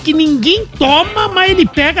cerveja que ninguém toma, mas ele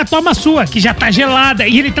toma a sua, que já tá gelada.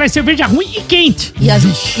 E ele traz cerveja ruim e quente. E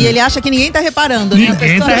ele acha que ninguém tá reparando, né?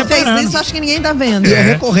 Ninguém tá reparando. Fez isso, acha que ninguém tá vendo. E é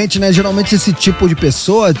recorrente, né? Geralmente esse tipo de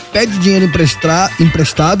pessoa pede dinheiro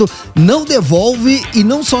emprestado, não devolve, e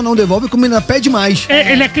não só não devolve, como ainda pede mais.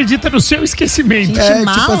 Ele acredita no seu esquecimento.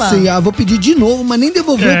 Tipo assim, vou pedir de novo, mas nem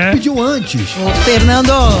devolveu o que pediu antes. Ô,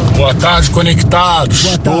 Fernando. Boa tarde, Conectados.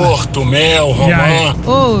 Boa tarde. Porto, Mel, Romã.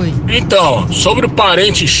 Oi. Então, sobre o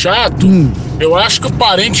parente chato, eu acho que o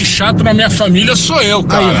parente chato na minha família sou eu,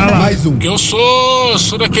 cara. Aí, mais um. Porque eu sou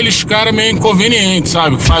daqueles caras meio inconvenientes,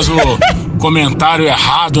 sabe? Que faz o comentário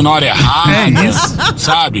errado na hora errada.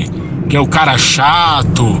 Sabe? Que é o cara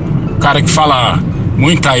chato, o cara que fala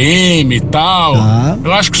muita M e tal.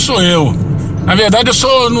 Eu acho que sou eu. Na verdade,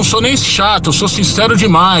 não sou nem chato, eu sou sincero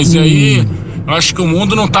demais. E aí, eu acho que o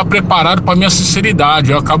mundo não tá preparado pra minha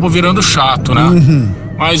sinceridade. Eu acabo virando chato, né?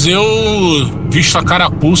 Mas eu visto a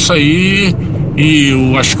carapuça aí e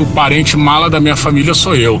eu acho que o parente mala da minha família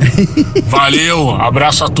sou eu. Valeu,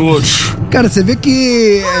 abraço a todos. Cara, você vê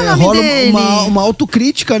que rola uma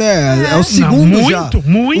autocrítica, né? É o segundo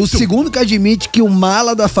muito. O segundo que admite que o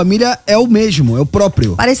mala da família é o mesmo, é o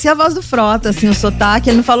próprio. Parecia a voz do Frota, assim, o sotaque,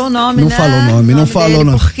 ele não falou o nome, não né? Não falou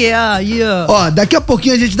nome. Porque aí, ó, daqui a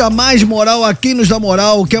pouquinho a gente dá mais moral a quem nos dá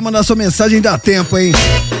moral. Quer mandar sua mensagem, dá tempo, hein?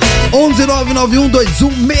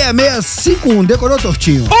 11991216651. Decorou,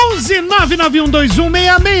 Tortinho?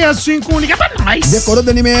 11991216651. Liga pra nós. Decorou,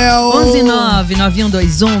 Danimel?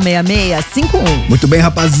 11991216651. Muito bem,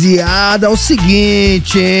 rapaziada. É o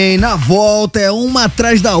seguinte, hein? Na volta é uma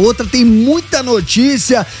atrás da outra. Tem muita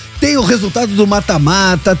notícia. Tem o resultado do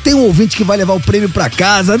mata-mata. Tem um ouvinte que vai levar o prêmio pra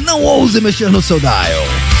casa. Não ouse mexer no seu dial.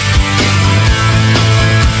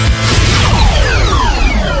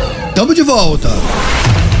 Tamo de volta.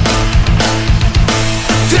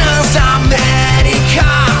 Transamérica,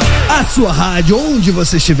 a sua rádio, onde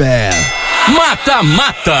você estiver.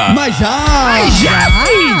 Mata-mata. Mas já.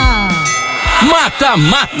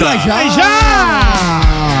 Mata-mata. Mas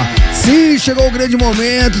já. Sim, chegou o grande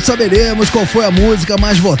momento, saberemos qual foi a música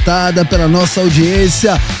mais votada pela nossa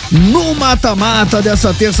audiência no mata-mata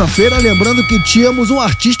dessa terça-feira. Lembrando que tínhamos um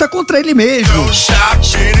artista contra ele mesmo.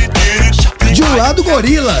 De um lado,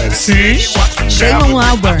 Gorillaz. Sim. Damon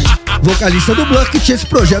Albarn, vocalista do Blur, que tinha esse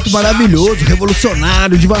projeto maravilhoso,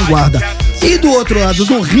 revolucionário, de vanguarda. E do outro lado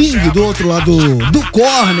do ringue, do outro lado do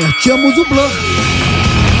corner, tínhamos o Blur.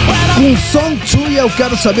 Com Song 2, eu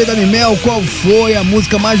quero saber da Mimel qual foi a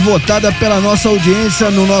música mais votada pela nossa audiência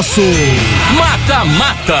no nosso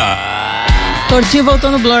Mata-Mata. Tortinho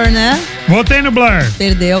voltou no Blur, né? Votei no Blur.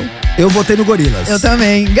 Perdeu. Eu votei no Gorilas. Eu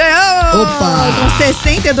também. Ganhou! Opa! Com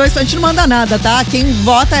 62, a gente não manda nada, tá? Quem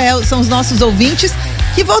vota são os nossos ouvintes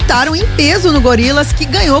que votaram em peso no Gorilas, que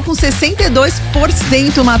ganhou com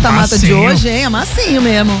 62% o mata-mata de hoje, hein? É massinho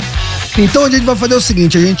mesmo. Então a gente vai fazer o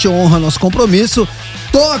seguinte, a gente honra nosso compromisso,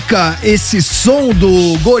 toca esse som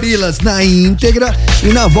do Gorilas na íntegra e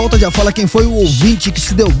na volta já fala quem foi o ouvinte que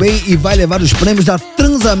se deu bem e vai levar os prêmios da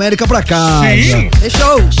Transamérica pra casa. Sim.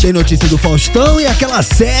 Fechou. Tem notícia do Faustão e aquela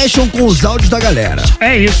session com os áudios da galera.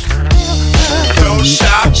 É isso.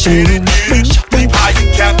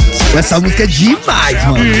 Essa música é demais,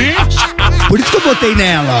 mano. Por isso que eu botei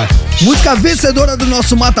nela. Música vencedora do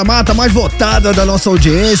nosso mata-mata, mais votada da nossa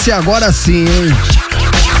audiência. Agora sim, hein?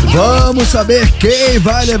 Vamos saber quem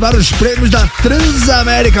vai levar os prêmios da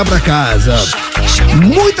Transamérica pra casa.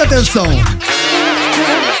 Muita atenção.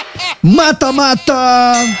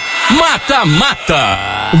 Mata-mata. Mata-mata.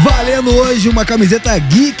 Valendo hoje uma camiseta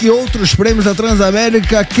Geek e outros prêmios da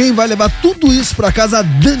Transamérica. Quem vai levar tudo isso pra casa?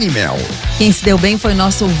 Dani Mel. Quem se deu bem foi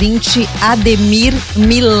nosso ouvinte Ademir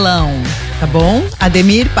Milão. Tá bom?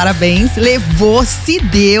 Ademir, parabéns. Levou, se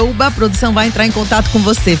deu. A produção vai entrar em contato com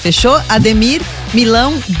você. Fechou? Ademir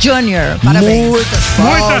Milão Jr. Parabéns. Muitas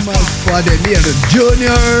palmas pro Ademir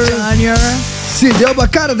Jr. Se deu,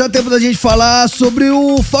 cara, dá tempo da gente falar sobre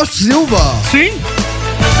o Fausto Silva. Sim.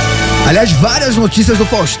 Aliás, várias notícias do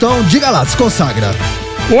Faustão. Diga lá, se consagra.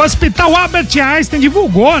 O Hospital Albert Einstein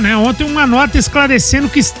divulgou, né, ontem uma nota esclarecendo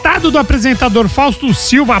que o estado do apresentador Fausto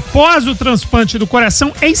Silva após o transplante do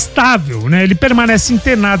coração é estável, né? Ele permanece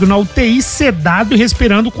internado na UTI, sedado e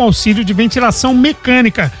respirando com auxílio de ventilação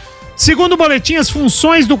mecânica. Segundo o boletim, as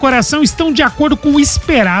funções do coração estão de acordo com o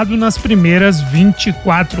esperado nas primeiras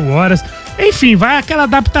 24 horas. Enfim, vai aquela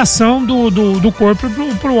adaptação do corpo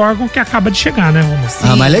pro órgão que acaba de chegar, né, Romas?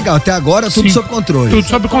 Ah, mas legal, até agora tudo sob controle. Tudo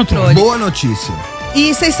sob controle. Boa notícia.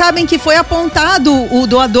 E vocês sabem que foi apontado o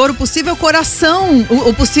doador, o possível coração,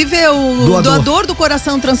 o possível doador do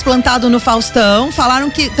coração transplantado no Faustão.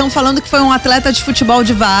 Estão falando que foi um atleta de futebol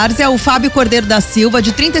de várzea, o Fábio Cordeiro da Silva,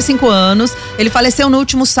 de 35 anos. Ele faleceu no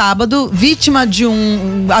último sábado, vítima de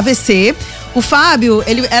um AVC. O Fábio,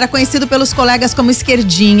 ele era conhecido pelos colegas como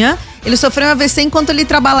Esquerdinha. Ele sofreu um AVC enquanto ele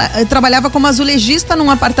trabalhava como azulejista num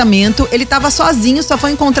apartamento. Ele estava sozinho, só foi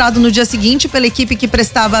encontrado no dia seguinte pela equipe que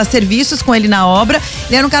prestava serviços com ele na obra.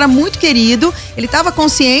 Ele era um cara muito querido. Ele estava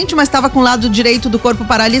consciente, mas estava com o lado direito do corpo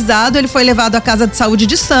paralisado. Ele foi levado à Casa de Saúde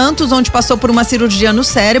de Santos, onde passou por uma cirurgia no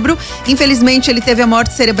cérebro. Infelizmente, ele teve a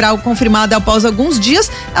morte cerebral confirmada após alguns dias.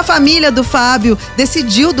 A família do Fábio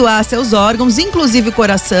decidiu doar seus órgãos, inclusive o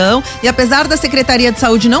coração. E apesar da Secretaria de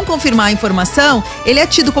Saúde não confirmar a informação, ele é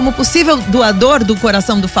tido como possível doador do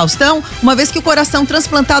coração do Faustão, uma vez que o coração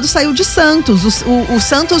transplantado saiu de Santos. O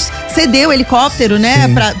Santos cedeu o helicóptero, né,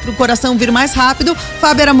 para o coração vir mais rápido.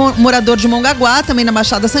 Fábio era morador de Mongaguá, também na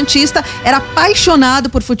Baixada Santista, era apaixonado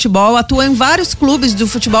por futebol, atuou em vários clubes de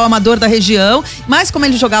futebol amador da região, mas como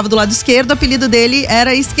ele jogava do lado esquerdo, o apelido dele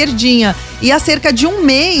era Esquerdinha. E há cerca de um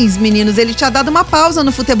mês, meninos, ele tinha dado uma pausa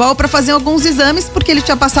no futebol para fazer alguns exames, porque ele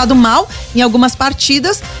tinha passado mal em algumas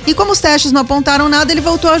partidas, e como os testes não apontaram nada, ele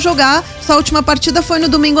voltou a jogar. Sua última partida foi no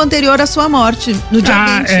domingo anterior à sua morte, no dia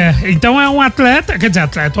 20. Então é um atleta,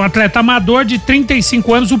 um atleta amador de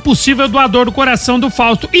 35 anos, o possível doador do coração do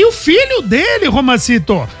Fausto. E o filho dele,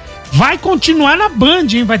 Romancito, vai continuar na Band,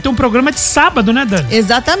 hein? Vai ter um programa de sábado, né, Dani?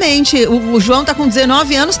 Exatamente. O João tá com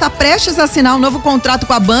 19 anos, tá prestes a assinar um novo contrato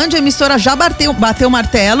com a Band. A emissora já bateu o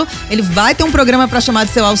martelo. Ele vai ter um programa para chamar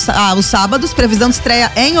de seu aos sábados. Previsão de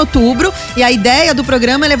estreia é em outubro. E a ideia do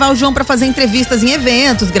programa é levar o João para fazer entrevistas em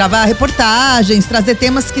eventos, gravar reportagens, trazer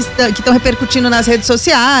temas que estão repercutindo nas redes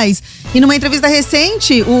sociais. E numa entrevista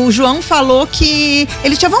recente, o João falou que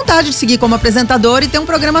ele tinha vontade de seguir como apresentador e ter um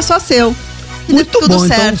programa só seu. Muito tudo bom,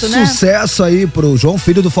 certo, então né? Sucesso aí pro João,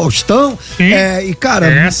 filho do Faustão. E cara,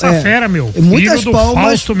 essa fera, meu. Muitas filho do palmas.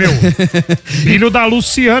 Fausto, meu. Filho da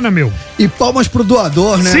Luciana, meu. E palmas pro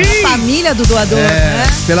doador, né? Sim. A família do doador, né?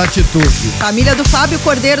 Pela atitude. Família do Fábio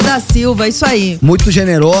Cordeiro da Silva, isso aí. Muito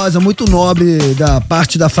generosa, muito nobre da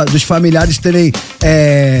parte dos familiares terem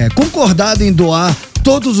concordado em doar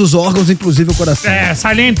todos os órgãos, inclusive o coração.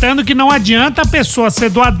 Salientando que não adianta a pessoa ser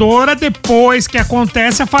doadora depois que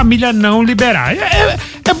acontece a família não liberar.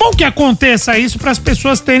 É bom que aconteça isso para as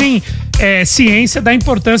pessoas terem ciência da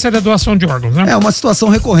importância da doação de órgãos, né? É uma situação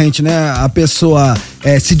recorrente, né? A pessoa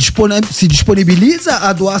se disponibiliza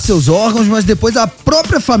a doar seus órgãos, mas depois a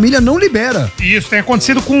própria família não libera. Isso tem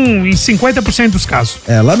acontecido em 50% dos casos.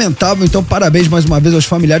 É lamentável, então parabéns mais uma vez aos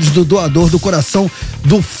familiares do doador do coração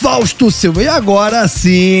do Fausto Silva. E agora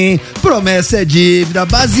sim, promessa é dívida,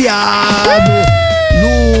 baseado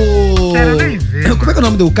no... Quero nem ver. Como é que é o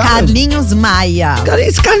nome do cara? Carlinhos Maia. Cara,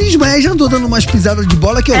 esse Carlinhos Maia já andou dando umas pisadas de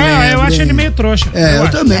bola que eu lembro. Eu acho ele meio trouxa. Eu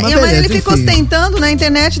também, mas beleza, ele fica ostentando na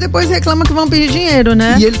internet e depois reclama que vão pedir dinheiro,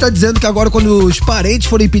 né? E ele tá dizendo que agora quando os parentes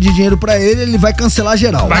forem pedir dinheiro pra ele vai cancelar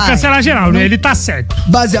geral. Vai cancelar geral, né? Ele tá certo.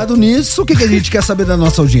 Baseado nisso, o que a gente quer saber da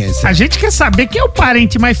nossa audiência? A gente quer saber quem é o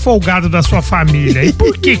parente mais folgado da sua família e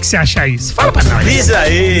por que você acha isso? Fala pra nós. Diz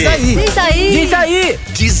aí. Diz aí. Diz aí.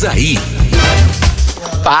 Diz aí.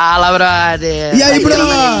 Fala, brother. E aí,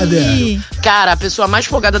 brother? Cara, a pessoa mais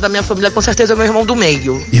folgada da minha família com certeza é meu irmão do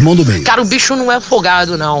meio. Irmão do meio. Cara, o bicho não é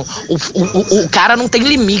folgado, não. O cara não tem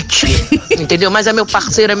limite, entendeu? Mas é meu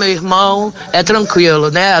parceiro, é meu irmão, é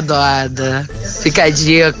tranquilo, né, Doda? Fica a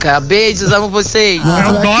dica. Beijos, amo vocês.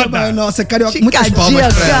 Nossa, é carioca. Muitas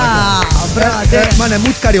palmas pra ela. Mano, é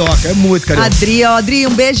muito carioca, é muito carioca. Adri,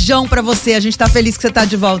 um beijão pra você. A gente tá feliz que você tá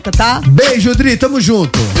de volta, tá? Beijo, Adri, tamo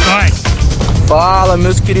junto. Vai. Fala,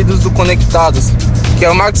 meus queridos do Conectados, que é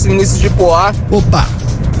o Marcos Vinícius de Poá. Opa!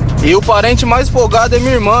 E o parente mais folgado é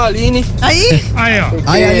minha irmã, a Aline. Aí, ó.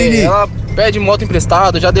 Aí, Aline. Ela pede moto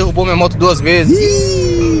emprestada, já derrubou minha moto 2 vezes.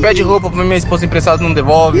 Pede roupa pra minha esposa emprestada, não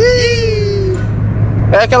devolve.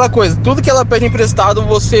 É aquela coisa, tudo que ela pede emprestado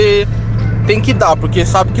você tem que dar, porque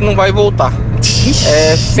sabe que não vai voltar.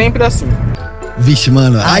 É sempre assim. Vixe,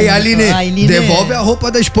 mano. Aí, Aline, devolve a roupa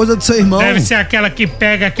da esposa do seu irmão. Deve ser aquela que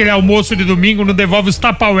pega aquele almoço de domingo, não devolve os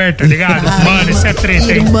Tupperware, tá ligado? Mano, isso é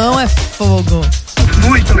treta, hein? Irmão é fogo.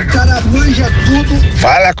 Muito legal. O cara manja tudo.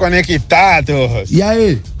 Fala, Conectados. E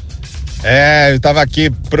aí? Eu tava aqui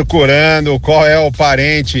procurando qual é o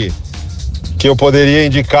parente que eu poderia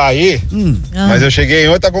indicar aí, mas eu cheguei em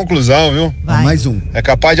outra conclusão, viu? Mais um. É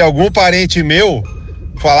capaz de algum parente meu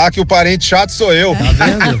falar que o parente chato sou eu. Tá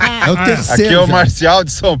vendo? É o terceiro. Aqui é o Marcial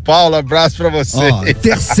de São Paulo, abraço pra você.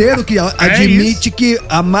 Terceiro que admite que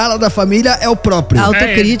a mala da família é o próprio. A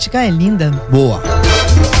autocrítica é linda. Boa.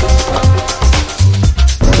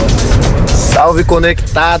 Salve,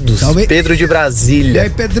 Conectados. Salve. Pedro de Brasília. E aí,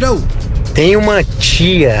 Pedrão? Tem uma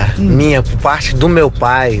tia minha, por parte do meu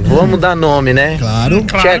pai, vamos dar nome, né? Claro.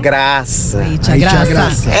 Tia Graça. Aí, tia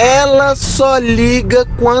Graça. Ela só liga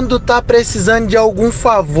quando tá precisando de algum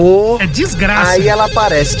favor. É desgraça. Aí ela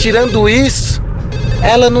aparece. Tirando isso,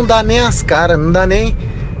 ela não dá nem as caras, não dá nem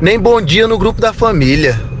bom dia no grupo da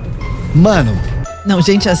família. Mano. Não,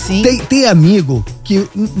 gente assim... Tem amigo que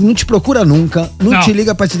não te procura nunca, não te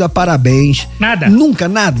liga pra te dar parabéns. Nada. Nunca,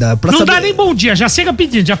 nada. Não saber... dá nem bom dia, já chega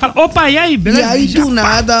pedindo, já fala, opa, e aí, beleza? E aí do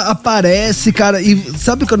nada aparece, cara, e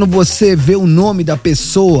sabe quando você vê o nome da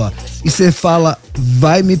pessoa e você fala,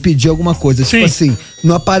 vai me pedir alguma coisa? Sim. Tipo assim,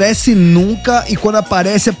 não aparece nunca e quando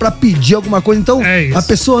aparece é pra pedir alguma coisa. Então, a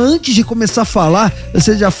pessoa antes de começar a falar,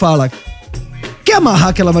 você já fala... Quer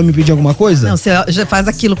amarrar que ela vai me pedir alguma coisa? Não, você já faz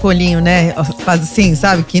aquilo com o olhinho, né? Faz assim,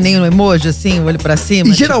 sabe? Que nem no emoji, assim, o olho pra cima.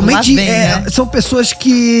 E geralmente vem, né? São pessoas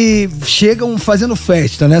que chegam fazendo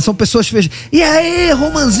festa, né? São pessoas que e aí,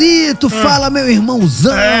 Romanzito, fala meu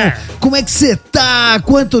irmãozão, como é que você tá?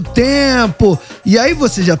 Quanto tempo? E aí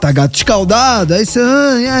você já tá gato escaldado, aí você,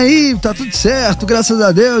 e aí, tá tudo certo, graças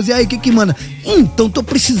a Deus. E aí, o que manda? Então, tô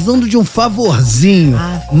precisando de um favorzinho.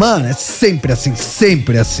 Mano, é sempre assim,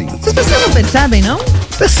 sempre assim. Essas pessoas não percebem, não?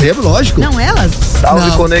 Percebo, lógico. Não elas?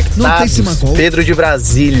 Salve, Conectados. Não tem Simacol. Pedro de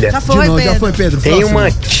Brasília. Já foi, Pedro. Já foi, Pedro. Tem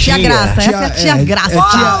uma tia Graça, essa é a tia Graça.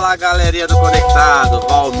 Fala, galerinha do Conectado,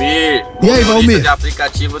 Valmir. E aí, Valmir? De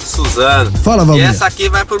aplicativo de Suzano. Fala, Valmir. E essa aqui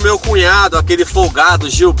vai pro meu cunhado, aquele folgado,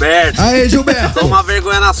 Gilberto. Aê, Gilberto. Toma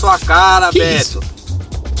vergonha na sua cara, que Beto. Isso?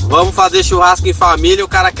 Vamos fazer churrasco em família, o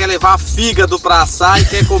cara quer levar fígado pra assar e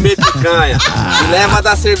quer comer picanha. E leva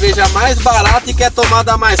da cerveja mais barata e quer tomar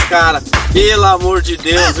da mais cara. Pelo amor de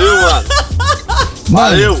Deus, viu, mano?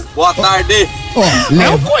 Valeu, boa tarde. É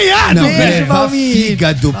o cunhado, não, levar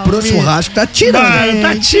fígado pro churrasco tá tirando. Mano,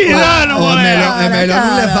 tá tirando, mano. É melhor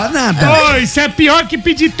não levar nada. Isso é pior que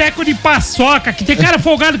pedir teco de paçoca. Que tem cara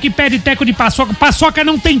folgado que pede teco de paçoca. Paçoca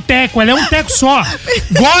não tem teco, ela é um teco só.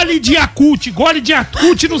 Gole de Yakult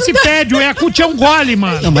não se pede. O Yakult é um gole,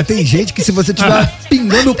 mano. Não, mas tem gente que se você tiver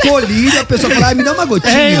pingando colírio, a pessoa fala, me dá uma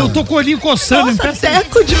gotinha. Eu tô colhinho coçando. Nossa,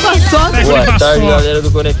 teco de paçoca. Boa tarde, galera do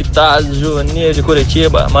Conectados, Juninho de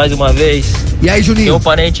Curitiba, mais uma vez. E aí, Juninho? Tem um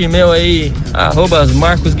parente meu aí,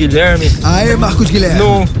 @Marcos Guilherme. Aê, Marcos Guilherme.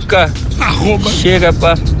 Nunca chega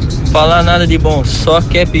pra falar nada de bom, só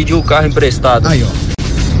quer pedir o carro emprestado. Aí, ó.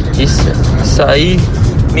 Isso aí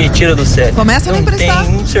me tira do sério. Começa a me emprestar.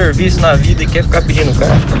 Tem um serviço na vida e quer ficar pedindo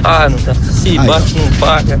carro. Ah, não tá. Se aí, bate, não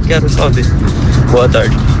paga, quero só ver. Boa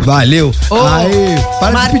tarde. Valeu. Aí,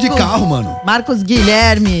 para de pedir carro, mano. Marcos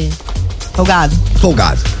Guilherme. Folgado.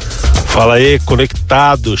 Fala aí,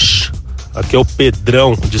 conectados. Aqui é o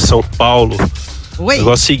Pedrão de São Paulo. Oi. O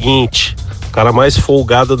negócio é o seguinte, o cara mais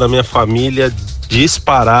folgado da minha família,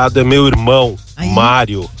 disparado, é meu irmão,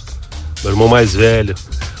 Mário. Meu irmão mais velho.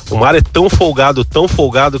 O Mário é tão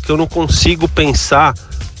folgado que eu não consigo pensar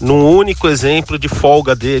num único exemplo de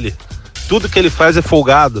folga dele. Tudo que ele faz é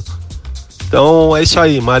folgado. Então é isso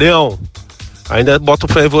aí, Marião. Ainda boto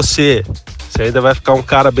fé em você. Você ainda vai ficar um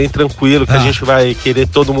cara bem tranquilo, que a gente vai querer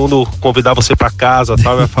todo mundo convidar você pra casa,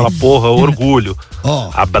 tal, vai falar, porra, orgulho.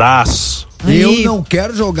 Abraço. Eu não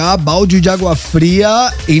quero jogar balde de água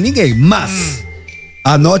fria em ninguém, mas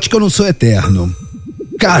anote que eu não sou eterno.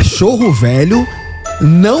 Cachorro velho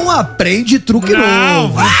não aprende truque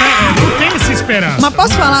novo. Não tem essa esperança. Mas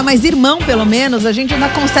posso falar, mas irmão, pelo menos, a gente ainda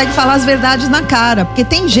consegue falar as verdades na cara. Porque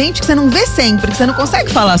tem gente que você não vê sempre, que você não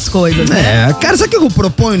consegue falar as coisas, né? Cara, sabe o que eu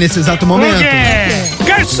proponho nesse exato momento?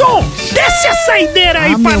 Garçom, desce a saideira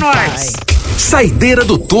aí pra nós. Saideira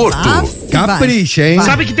do torto. Capricha, hein?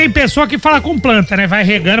 Sabe que tem pessoa que fala com planta, né? Vai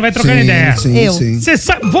regando, vai trocando ideia. Sim. Você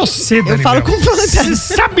sabe, Daniel, Eu falo com planta. Você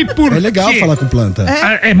sabe por quê? É legal falar com planta.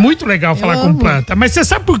 É muito legal falar com planta. Mas você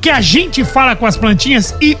sabe por que a gente fala com as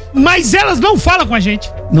plantinhas, mas elas não falam com a gente?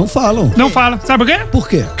 Não falam. Não falam. Sabe por quê? Por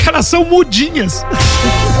quê? Porque elas são mudinhas.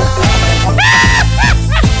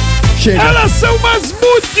 Chega. Elas são umas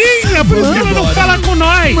mudinhas, por isso que ela não fala com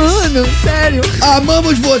nós. Mano, sério.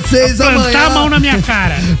 Amamos vocês amanhã. Plantar a mão na minha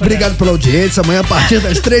cara. Obrigado pela audiência. Amanhã, a partir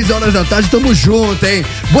das 3h da tarde, tamo junto, hein?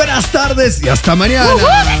 Buenas tardes e hasta amanhã. Dá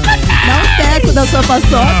um teco da sua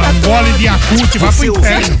paçoca. Gole de Yakult, vai pro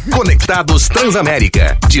inferno. Conectados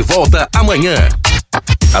Transamérica. De volta amanhã.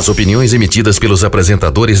 As opiniões emitidas pelos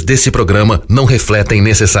apresentadores desse programa não refletem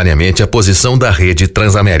necessariamente a posição da Rede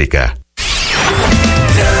Transamérica.